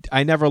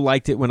never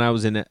liked it when I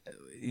was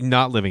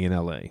not living in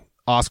LA.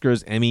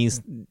 Oscars,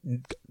 Emmys,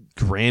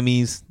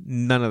 Grammys,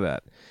 none of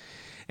that.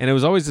 And it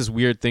was always this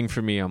weird thing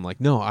for me. I'm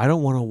like, no, I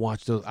don't want to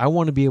watch those. I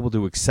want to be able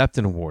to accept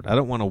an award. I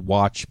don't want to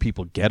watch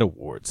people get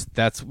awards.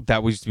 That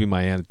used to be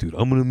my attitude.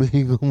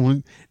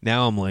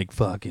 Now I'm like,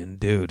 fucking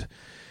dude,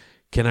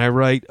 can I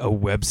write a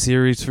web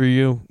series for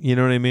you? You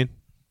know what I mean?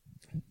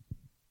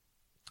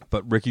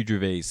 But Ricky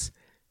Gervais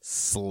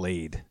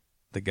slayed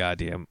the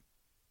goddamn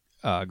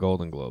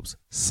Golden Globes.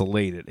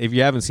 Slayed it. If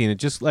you haven't seen it,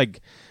 just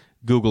like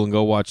Google and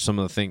go watch some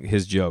of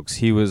his jokes.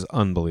 He was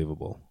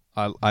unbelievable.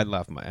 I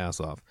laughed my ass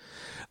off.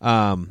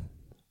 But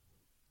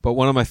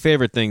one of my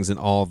favorite things in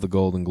all of the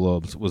Golden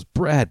Globes was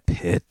Brad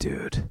Pitt,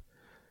 dude.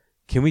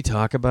 Can we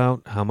talk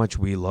about how much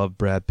we love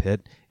Brad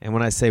Pitt? And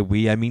when I say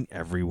we, I mean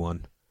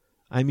everyone.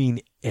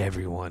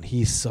 Everyone.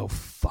 He's so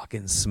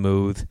fucking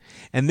smooth.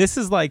 And this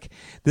is like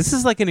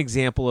an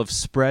example of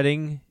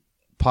spreading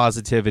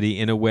positivity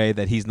in a way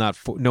that he's not,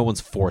 no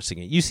one's forcing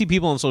it. You see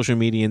people on social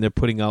media and they're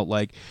putting out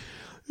like,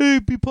 hey,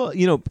 people,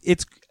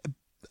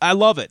 I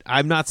love it.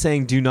 I'm not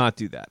saying do not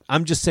do that.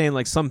 I'm just saying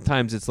like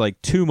sometimes it's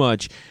like too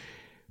much.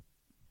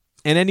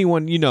 And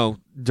anyone,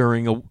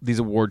 during these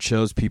award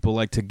shows, people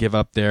like to give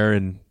up there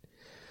and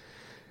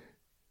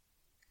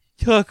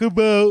talk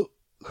about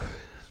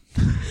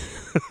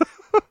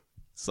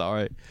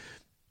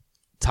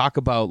talk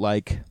about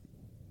like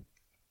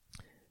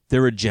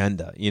their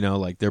agenda,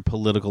 like their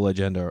political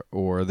agenda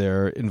or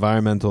their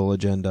environmental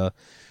agenda,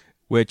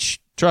 which,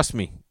 trust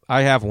me,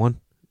 I have one.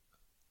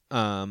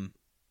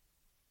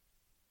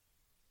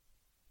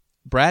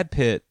 Brad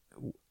Pitt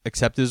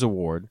accepted his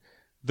award,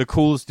 the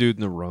coolest dude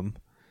in the room,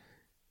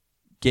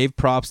 gave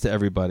props to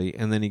everybody,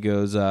 and then he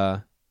goes,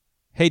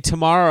 hey,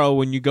 tomorrow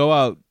when you go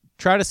out,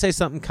 try to say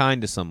something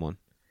kind to someone.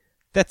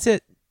 That's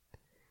it.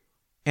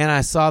 And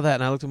I saw that,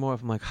 and I looked at him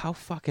up. I'm like, how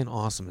fucking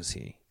awesome is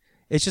he?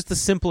 It's just the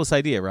simplest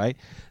idea, right?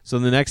 So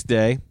the next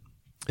day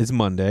is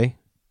Monday.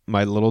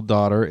 My little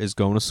daughter is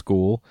going to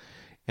school,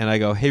 and I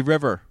go, hey,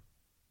 River,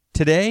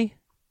 today,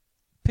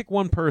 pick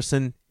one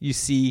person you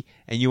see,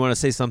 and you want to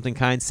say something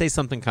kind. Say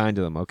something kind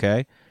to them,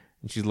 okay?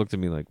 And she looked at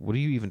me like, what are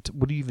you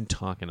even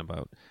talking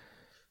about?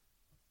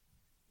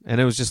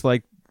 And it was just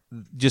like,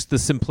 just the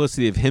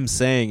simplicity of him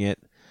saying it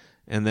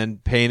and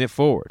then paying it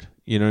forward.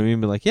 You know what I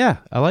mean? Be like, yeah,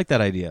 I like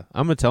that idea.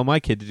 I'm going to tell my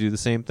kid to do the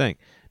same thing.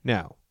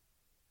 Now,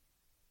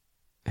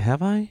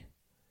 have I?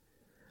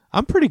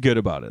 I'm pretty good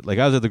about it. Like,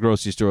 I was at the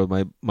grocery store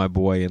with my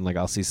boy, and like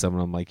I'll see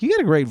someone, I'm like, you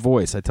got a great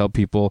voice. I tell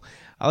people,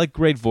 I like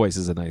great voice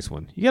is a nice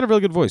one. You got a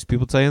really good voice.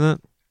 People tell you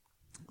that?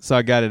 Saw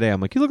a guy today.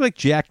 I'm like, you look like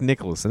Jack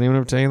Nicklaus. Anyone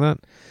ever tell you that?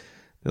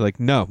 They're like,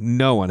 no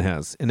one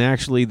has. And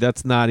actually, that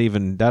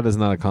is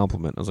not a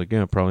compliment. I was like,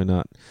 yeah, probably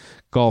not.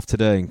 Golf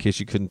today, in case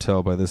you couldn't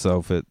tell by this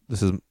outfit.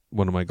 This is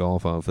one of my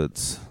golf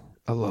outfits.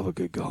 I love a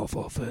good golf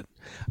outfit.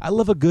 I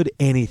love a good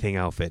anything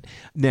outfit.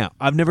 Now,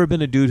 I've never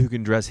been a dude who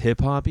can dress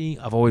hip-hoppy.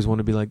 I've always wanted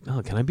to be like,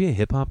 oh, can I be a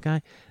hip-hop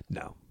guy?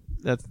 No,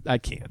 I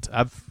can't.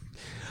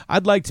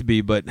 I'd like to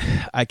be, but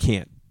I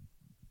can't.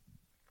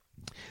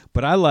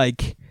 But I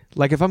like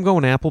if I'm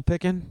going apple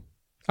picking,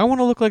 I want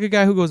to look like a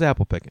guy who goes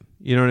apple picking.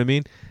 You know what I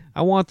mean?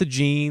 I want the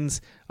jeans,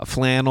 a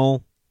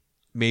flannel,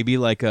 maybe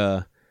like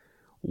a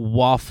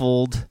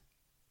waffled,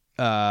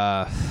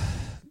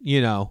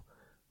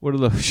 What are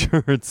those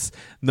shirts?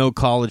 No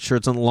collared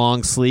shirts on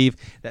long sleeve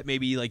that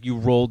maybe like you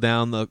roll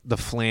down the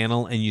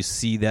flannel and you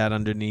see that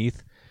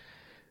underneath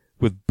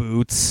with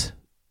boots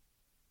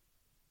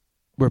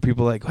where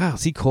people are like, wow,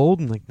 is he cold?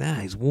 And like, nah,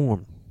 he's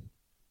warm.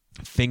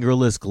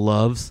 Fingerless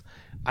gloves.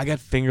 I got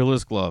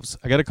fingerless gloves.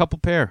 I got a couple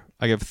pair.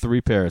 I got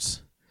 3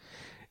 pairs.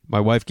 My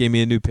wife gave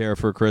me a new pair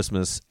for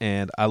Christmas,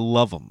 and I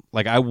love them.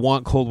 Like, I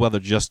want cold weather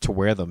just to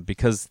wear them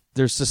because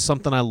there's just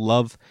something I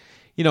love.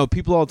 You know,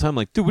 people all the time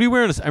like, dude, what are you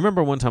wearing? I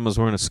remember one time I was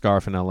wearing a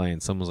scarf in LA,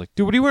 and someone was like,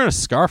 dude, what are you wearing a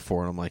scarf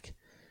for? And I'm like,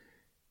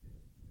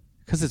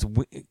 because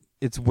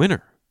it's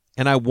winter,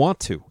 and I want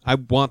to. I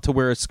want to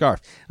wear a scarf.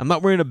 I'm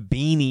not wearing a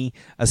beanie,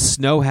 a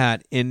snow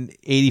hat in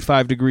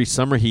 85-degree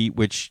summer heat,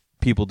 which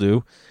people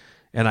do,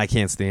 and I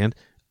can't stand.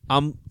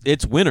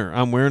 It's winter.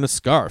 I'm wearing a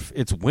scarf.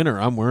 It's winter.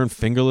 I'm wearing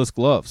fingerless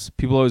gloves.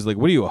 People always like,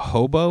 what are you, a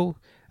hobo?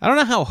 I don't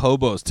know how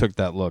hobos took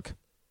that look.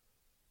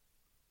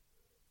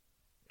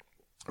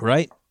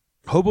 Right?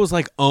 Hobos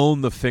like own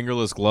the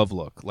fingerless glove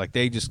look. Like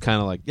they just kind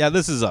of like, yeah,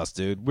 this is us,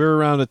 dude. We're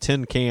around a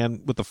tin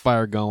can with the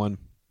fire going,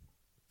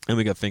 and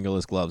we got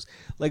fingerless gloves.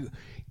 Like,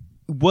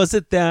 was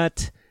it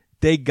that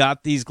they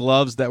got these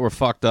gloves that were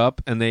fucked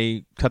up and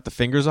they cut the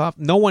fingers off?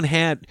 No one's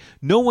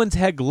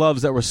had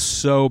gloves that were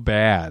so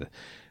bad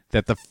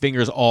that the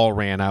fingers all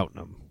ran out in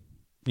them.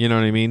 You know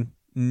what I mean?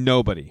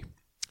 Nobody.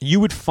 You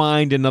would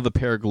find another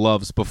pair of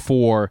gloves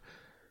before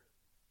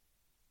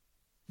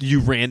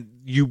you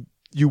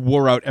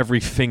wore out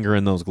every finger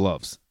in those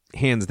gloves.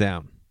 Hands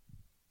down.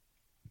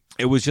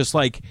 It was just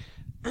like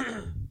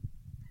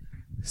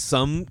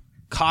some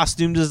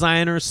costume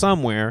designer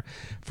somewhere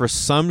for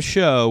some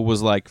show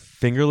was like,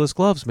 fingerless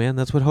gloves, man.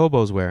 That's what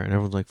hobos wear. And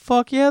everyone's like,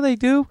 fuck yeah, they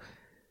do.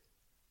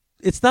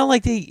 It's not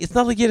like you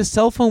had a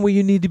cell phone where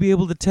you need to be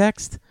able to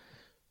text.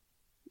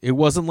 It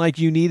wasn't like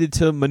you needed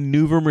to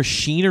maneuver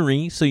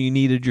machinery, so you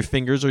needed your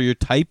fingers or your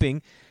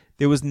typing.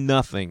 There was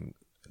nothing.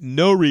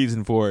 No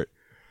reason for it.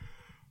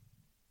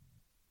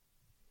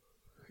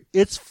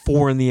 It's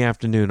 4 p.m.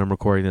 I'm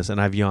recording this,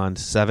 and I've yawned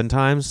 7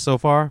 times so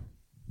far.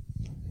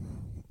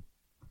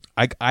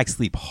 I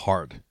sleep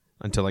hard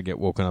until I get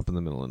woken up in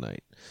the middle of the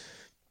night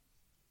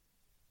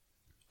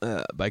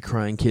by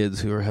crying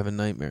kids who are having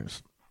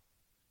nightmares.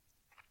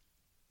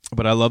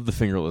 But I love the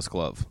fingerless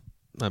glove.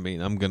 I mean,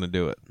 I'm going to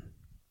do it.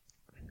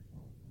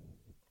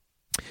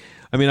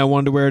 I mean, I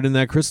wanted to wear it in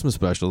that Christmas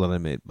special that I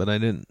made, but I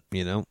didn't,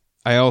 you know.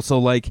 I also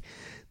like,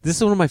 this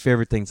is one of my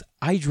favorite things.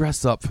 I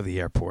dress up for the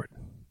airport.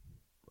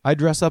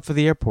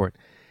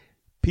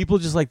 People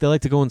just like, they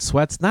like to go in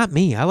sweats. Not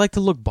me. I like to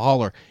look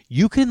baller.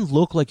 You can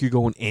look like you're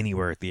going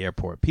anywhere at the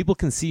airport. People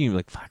can see you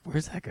like, fuck,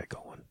 where's that guy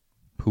going?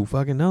 Who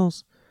fucking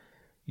knows?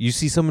 You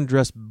see someone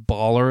dressed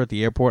baller at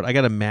the airport. I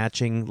got a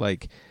matching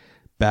like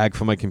bag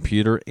for my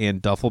computer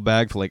and duffel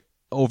bag for like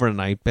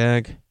overnight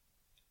bag.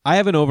 I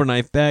have an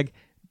overnight bag,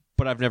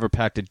 but I've never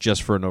packed it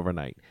just for an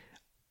overnight.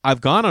 I've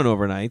gone on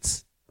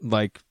overnights,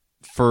 like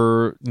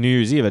for New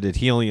Year's Eve, I did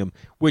Helium,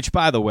 which,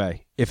 by the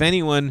way, if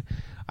anyone,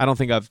 I don't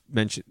think I've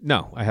mentioned,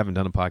 no, I haven't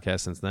done a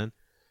podcast since then.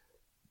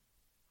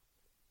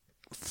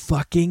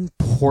 Fucking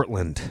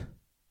Portland.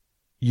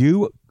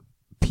 You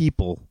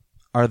people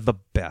are the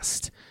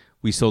best.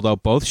 We sold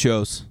out both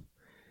shows.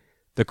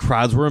 The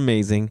crowds were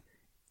amazing.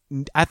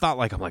 I thought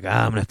I'm going to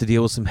have to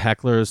deal with some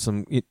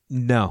hecklers,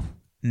 no,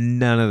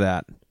 none of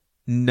that.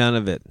 None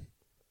of it.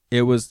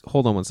 It was,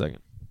 hold on one second.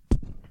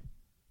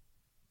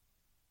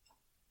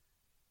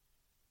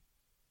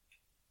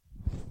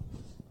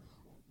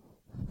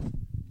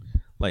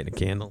 Lighting a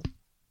candle.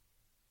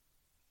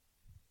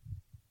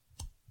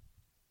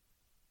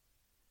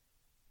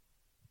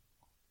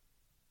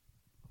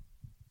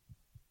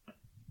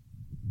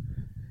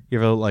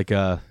 You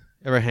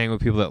ever hang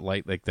with people that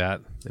light like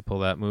that? They pull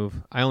that move.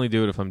 I only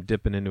do it if I'm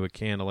dipping into a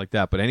candle like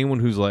that. But anyone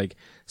who's like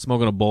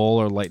smoking a bowl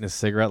or lighting a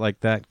cigarette like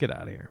that, get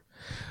out of here.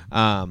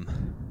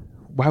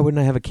 Why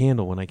wouldn't I have a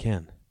candle when I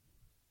can?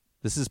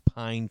 This is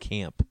Pine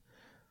Camp.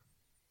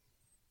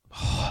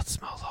 Oh, it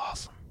smells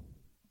awesome.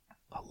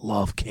 I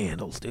love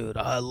candles, dude.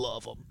 I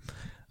love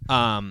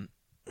them.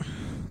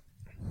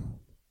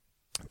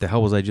 The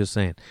hell was I just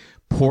saying?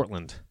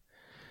 Portland.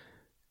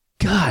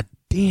 God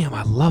damn,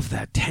 I love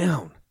that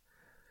town.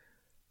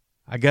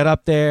 I got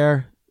up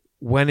there,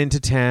 went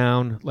into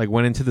town,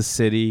 went into the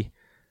city.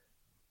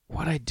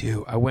 What'd I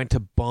do? I went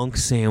to Bunk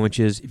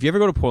Sandwiches. If you ever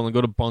go to Portland,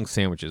 go to Bunk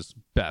Sandwiches.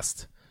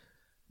 Best.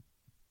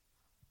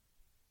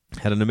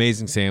 Had an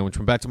amazing sandwich.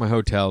 Went back to my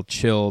hotel,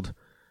 chilled,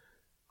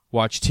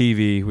 watched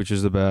TV, which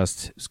is the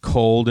best. It was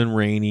cold and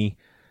rainy.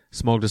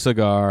 Smoked a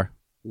cigar.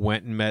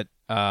 Went and met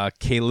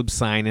Caleb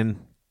Synan.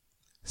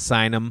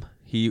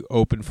 He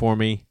opened for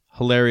me.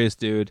 Hilarious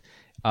dude.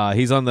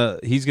 He's going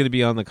to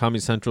be on the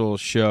Comedy Central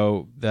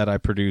show that I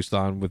produced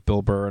on with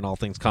Bill Burr and All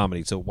Things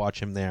Comedy. So watch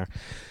him there.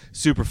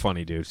 Super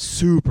funny dude.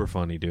 Super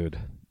funny dude.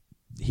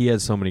 He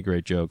has so many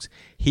great jokes.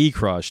 He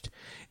crushed.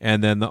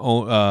 And then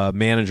the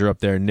manager up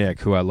there,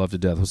 Nick, who I love to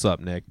death. What's up,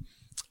 Nick?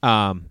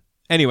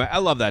 Anyway, I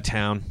love that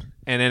town.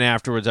 And then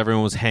afterwards,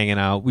 everyone was hanging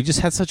out. We just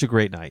had such a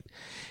great night.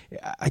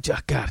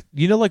 God,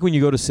 you know, like when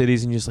you go to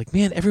cities and you're just like,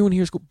 man, everyone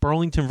here's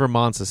Burlington,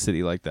 Vermont's a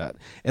city like that.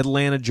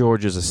 Atlanta,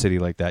 Georgia's a city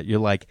like that. You're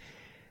like,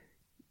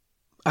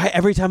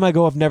 every time I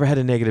go, I've never had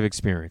a negative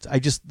experience.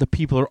 The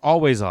people are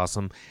always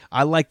awesome.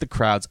 I like the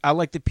crowds. I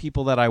like the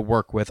people that I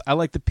work with. I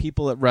like the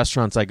people at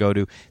restaurants I go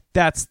to.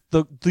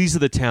 These are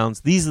the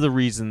towns. These are the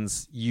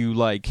reasons you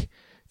like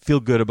feel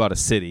good about a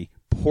city.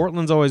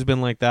 Portland's always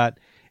been like that.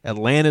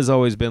 Atlanta's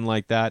always been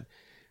like that.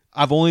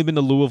 I've only been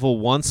to Louisville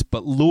once,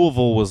 but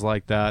Louisville was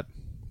like that.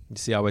 You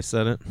see how I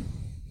said it?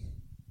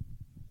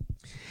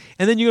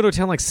 And then you go to a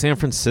town like San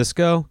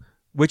Francisco,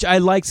 which I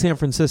like San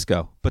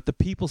Francisco, but the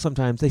people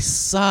sometimes, they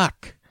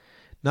suck.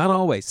 Not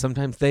always.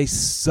 Sometimes they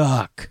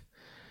suck.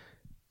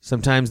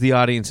 Sometimes the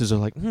audiences are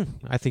like,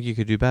 I think you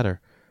could do better.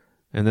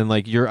 And then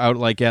like you're out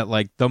like at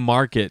like the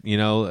market, you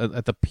know,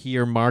 at the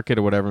pier market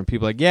or whatever, and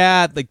people are like,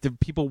 yeah, like the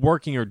people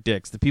working are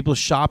dicks, the people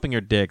shopping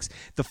are dicks,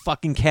 the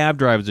fucking cab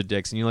drivers are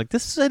dicks, and you're like,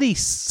 this city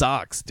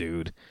sucks,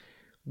 dude.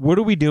 What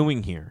are we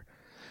doing here?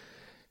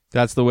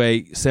 That's the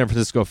way San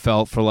Francisco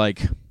felt for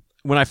like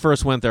when I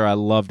first went there. I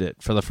loved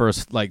it for the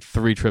first like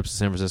 3 trips to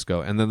San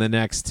Francisco, and then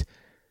the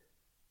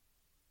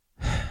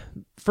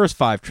first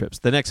 5 trips,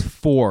 the next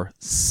 4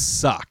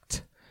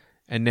 sucked,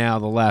 and now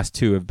the last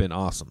 2 have been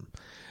awesome.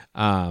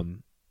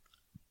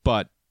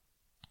 But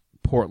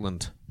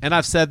Portland, and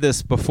I've said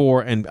this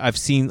before, and I've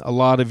seen a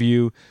lot of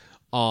you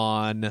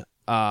on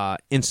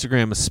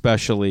Instagram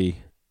especially,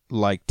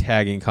 like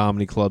tagging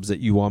comedy clubs that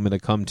you want me to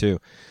come to.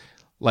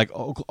 Like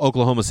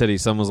Oklahoma City,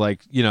 someone was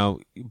like, you know,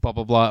 blah,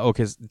 blah, blah.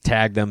 Okay,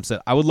 tag them,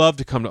 said, I would love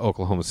to come to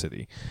Oklahoma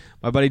City.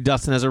 My buddy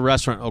Dustin has a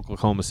restaurant in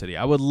Oklahoma City.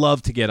 I would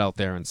love to get out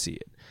there and see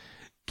it.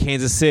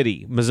 Kansas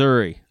City,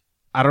 Missouri.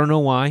 I don't know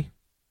why.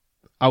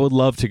 I would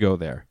love to go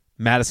there.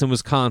 Madison,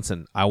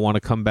 Wisconsin. I want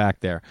to come back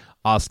there.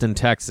 Austin,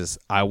 Texas.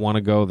 I want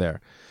to go there.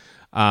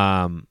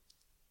 I've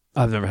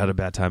never had a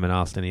bad time in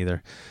Austin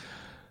either.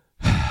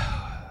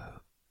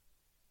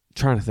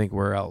 Trying to think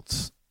where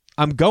else.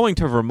 I'm going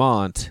to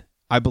Vermont,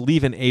 I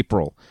believe, in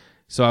April.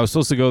 So I was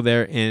supposed to go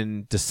there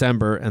in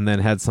December and then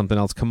had something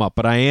else come up.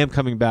 But I am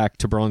coming back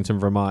to Burlington,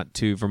 Vermont,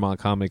 to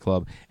Vermont Comedy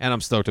Club, and I'm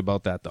stoked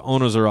about that. The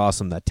owners are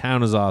awesome. That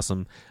town is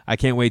awesome. I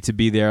can't wait to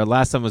be there.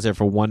 Last time I was there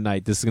for 1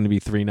 night. This is going to be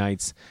 3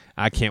 nights.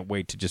 I can't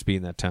wait to just be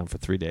in that town for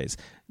 3 days.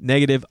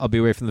 Negative, I'll be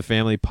away from the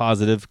family.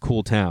 Positive,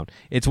 cool town.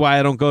 It's why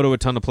I don't go to a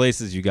ton of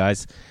places, you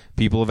guys.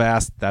 People have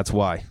asked. That's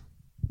why.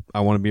 I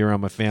want to be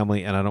around my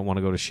family, and I don't want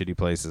to go to shitty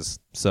places.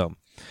 So,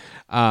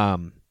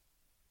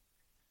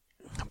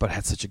 but I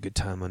had such a good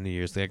time on New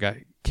Year's Day.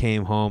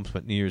 Came home,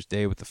 spent New Year's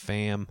Day with the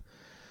fam.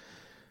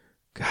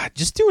 God,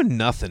 just doing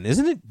nothing,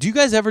 isn't it? Do you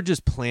guys ever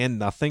just plan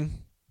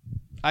nothing?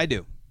 I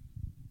do.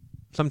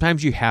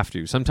 Sometimes you have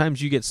to.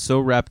 Sometimes you get so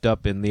wrapped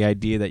up in the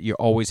idea that you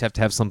always have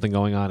to have something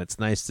going on. It's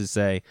nice to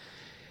say,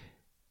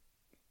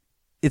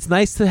 it's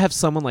nice to have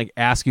someone like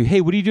ask you,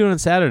 hey, what are you doing on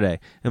Saturday?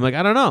 And I'm like,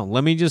 I don't know.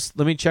 Let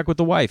me check with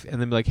the wife. And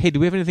then be like, hey, do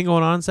we have anything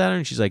going on Saturday?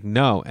 And she's like,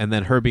 no. And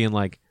then her being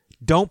like,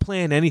 don't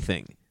plan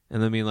anything.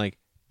 And then being like,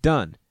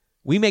 done.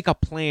 We make a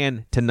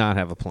plan to not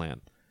have a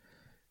plan.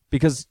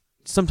 Because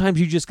sometimes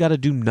you just got to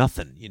do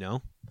nothing, you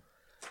know?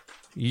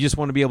 You just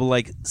want to be able to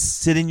like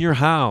sit in your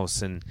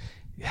house and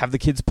have the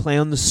kids play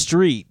on the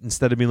street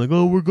instead of being like,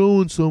 oh, we're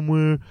going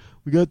somewhere.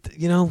 We got,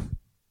 you know,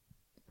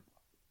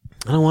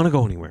 I don't want to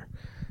go anywhere.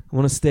 I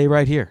want to stay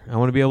right here. I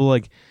want to be able to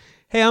like,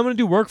 hey, I'm going to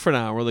do work for an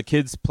hour while the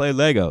kids play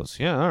Legos.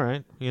 Yeah, all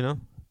right, you know.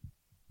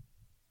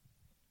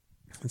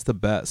 It's the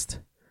best.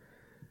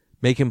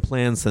 Making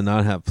plans to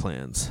not have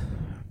plans.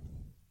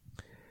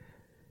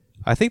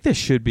 I think there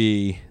should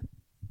be.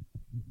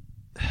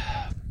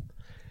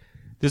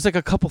 There's like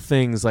a couple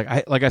things like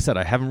I said,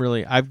 I haven't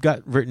really. I've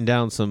got written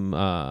down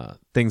some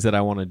things that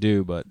I want to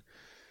do, but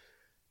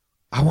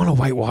I want a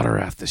whitewater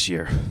raft this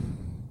year.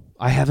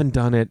 I haven't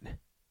done it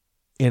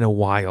in a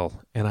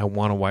while, and I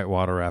want a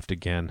whitewater raft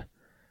again.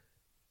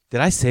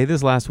 Did I say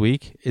this last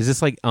week? Is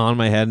this like on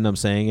my head and I'm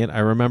saying it? I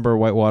remember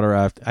whitewater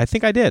raft. I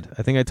think I did.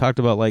 I think I talked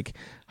about like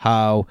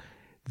how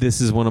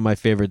this is one of my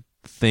favorite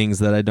things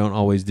that I don't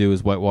always do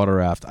is whitewater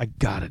raft. I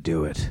gotta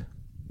do it.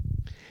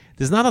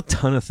 There's not a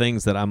ton of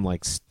things that I'm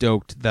like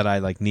stoked that I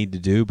like need to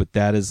do, but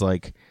that is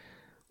like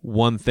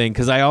one thing.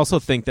 Because I also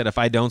think that if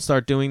I don't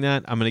start doing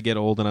that, I'm gonna get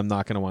old and I'm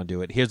not gonna want to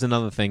do it. Here's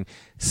another thing: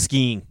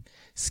 skiing.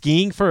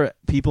 Skiing for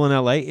people in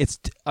LA, it's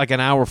like an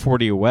hour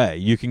 40 away.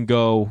 You can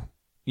go.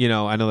 You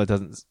know, I know that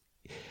doesn't.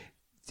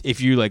 If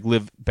you like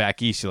live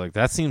back east, you're like,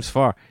 that seems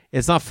far.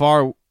 It's not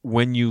far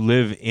when you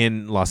live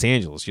in Los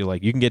Angeles. You're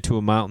like, you can get to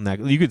a mountain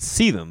that you could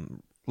see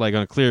them like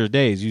on clear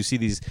days. You see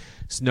these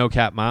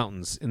snow-capped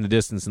mountains in the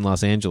distance in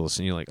Los Angeles,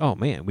 and you're like, oh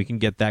man, we can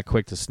get that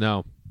quick to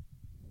snow.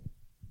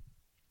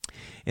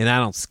 And I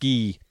don't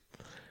ski,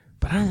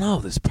 but I don't know.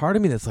 There's part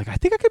of me that's like, I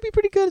think I could be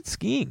pretty good at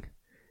skiing.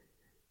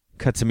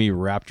 Cut to me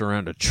wrapped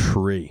around a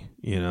tree,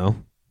 you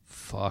know?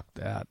 Fuck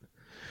that.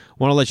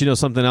 Want to let you know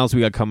something else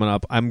we got coming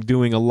up. I'm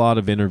doing a lot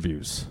of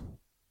interviews.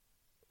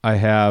 I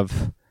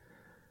have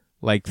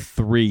like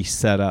 3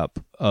 set up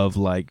of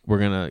like, we're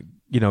going to,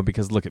 you know,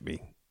 because look at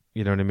me.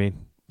 You know what I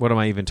mean? What am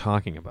I even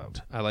talking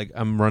about?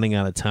 I'm running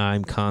out of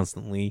time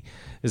constantly.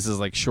 This is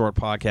like short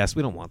podcast.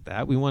 We don't want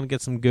that. We want to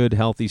get some good,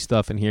 healthy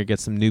stuff in here, get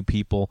some new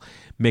people,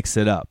 mix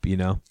it up, you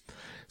know?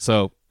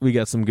 So we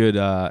got some good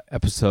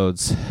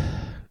episodes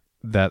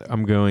that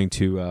I'm going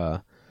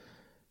to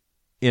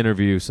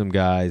interview some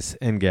guys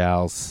and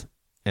gals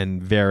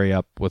and vary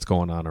up what's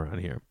going on around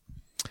here.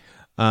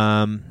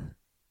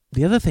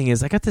 The other thing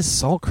is I got this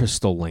salt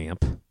crystal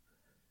lamp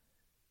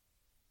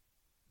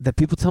that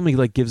people tell me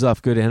like gives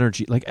off good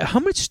energy. Like, how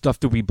much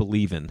stuff do we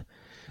believe in?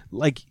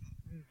 Like,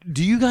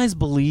 do you guys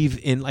believe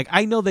in, like,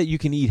 I know that you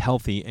can eat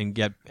healthy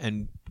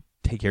and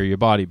take care of your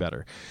body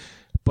better.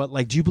 But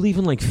like, do you believe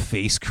in like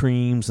face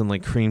creams and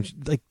like creams?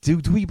 Like, do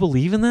we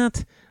believe in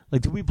that?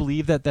 Like, do we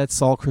believe that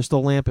salt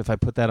crystal lamp, if I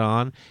put that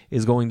on,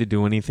 is going to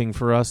do anything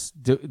for us?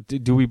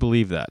 Do we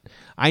believe that?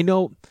 I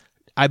know,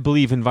 I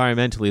believe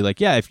environmentally. Like,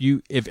 yeah,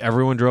 if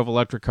everyone drove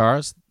electric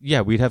cars,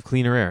 yeah, we'd have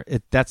cleaner air.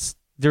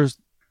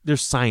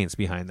 There's science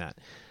behind that.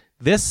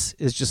 This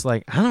is just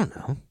like, I don't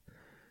know.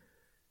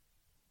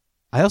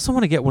 I also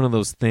want to get one of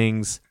those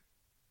things.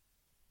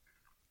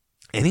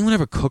 Anyone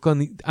ever cook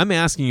on I'm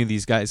asking you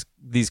these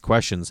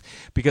questions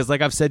because,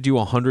 like I've said to you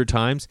 100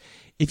 times,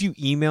 if you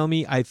email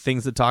me, I have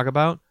things to talk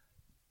about.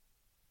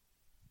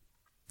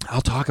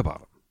 I'll talk about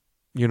them.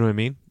 You know what I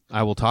mean?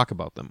 I will talk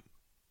about them.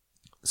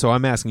 So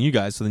I'm asking you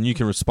guys, so then you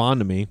can respond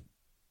to me.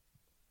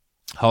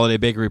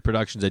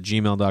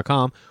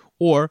 holidaybakeryproductions@gmail.com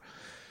or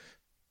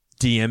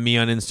DM me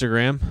on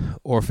Instagram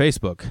or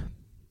Facebook.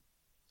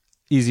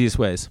 Easiest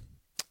ways.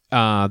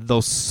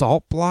 Those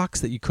salt blocks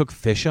that you cook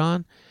fish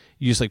on,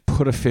 you just like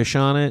put a fish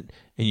on it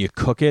and you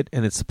cook it,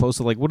 and it's supposed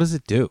to, like, what does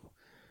it do?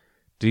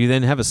 Do you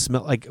then have a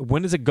smell? Like,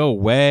 when does it go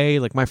away?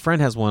 Like, my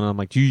friend has one, and I'm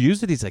like, do you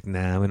use it? He's like,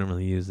 nah, we don't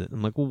really use it.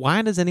 I'm like, well,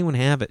 why does anyone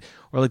have it?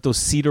 Or like those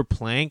cedar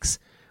planks.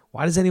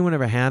 Why does anyone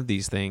ever have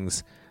these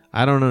things?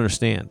 I don't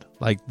understand.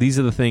 Like, these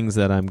are the things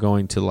that I'm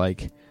going to,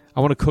 like,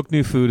 I want to cook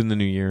new food in the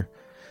new year.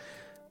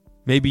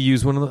 Maybe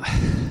use one of the...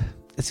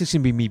 It's just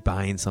going to be me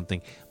buying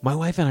something. My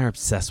wife and I are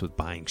obsessed with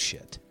buying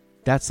shit.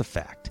 That's a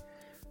fact.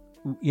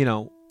 You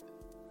know,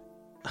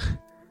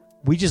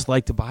 we just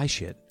like to buy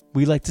shit.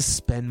 We like to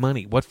spend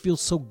money. What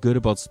feels so good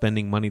about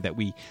spending money that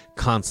we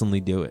constantly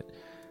do it?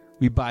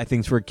 We buy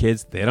things for our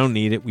kids. They don't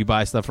need it. We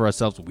buy stuff for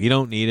ourselves. We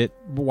don't need it.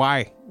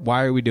 Why?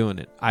 Why are we doing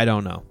it? I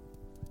don't know.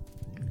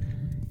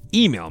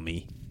 Email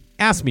me.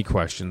 Ask me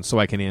questions so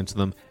I can answer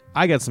them.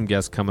 I got some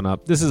guests coming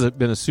up. This has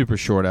been a super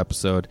short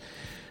episode,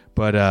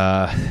 but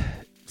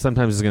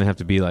sometimes it's going to have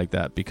to be like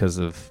that because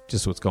of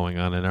just what's going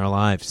on in our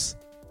lives.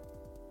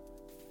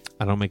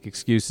 I don't make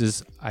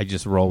excuses. I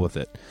just roll with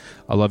it.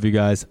 I love you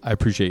guys. I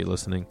appreciate you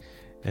listening,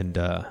 and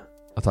I'll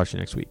talk to you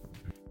next week.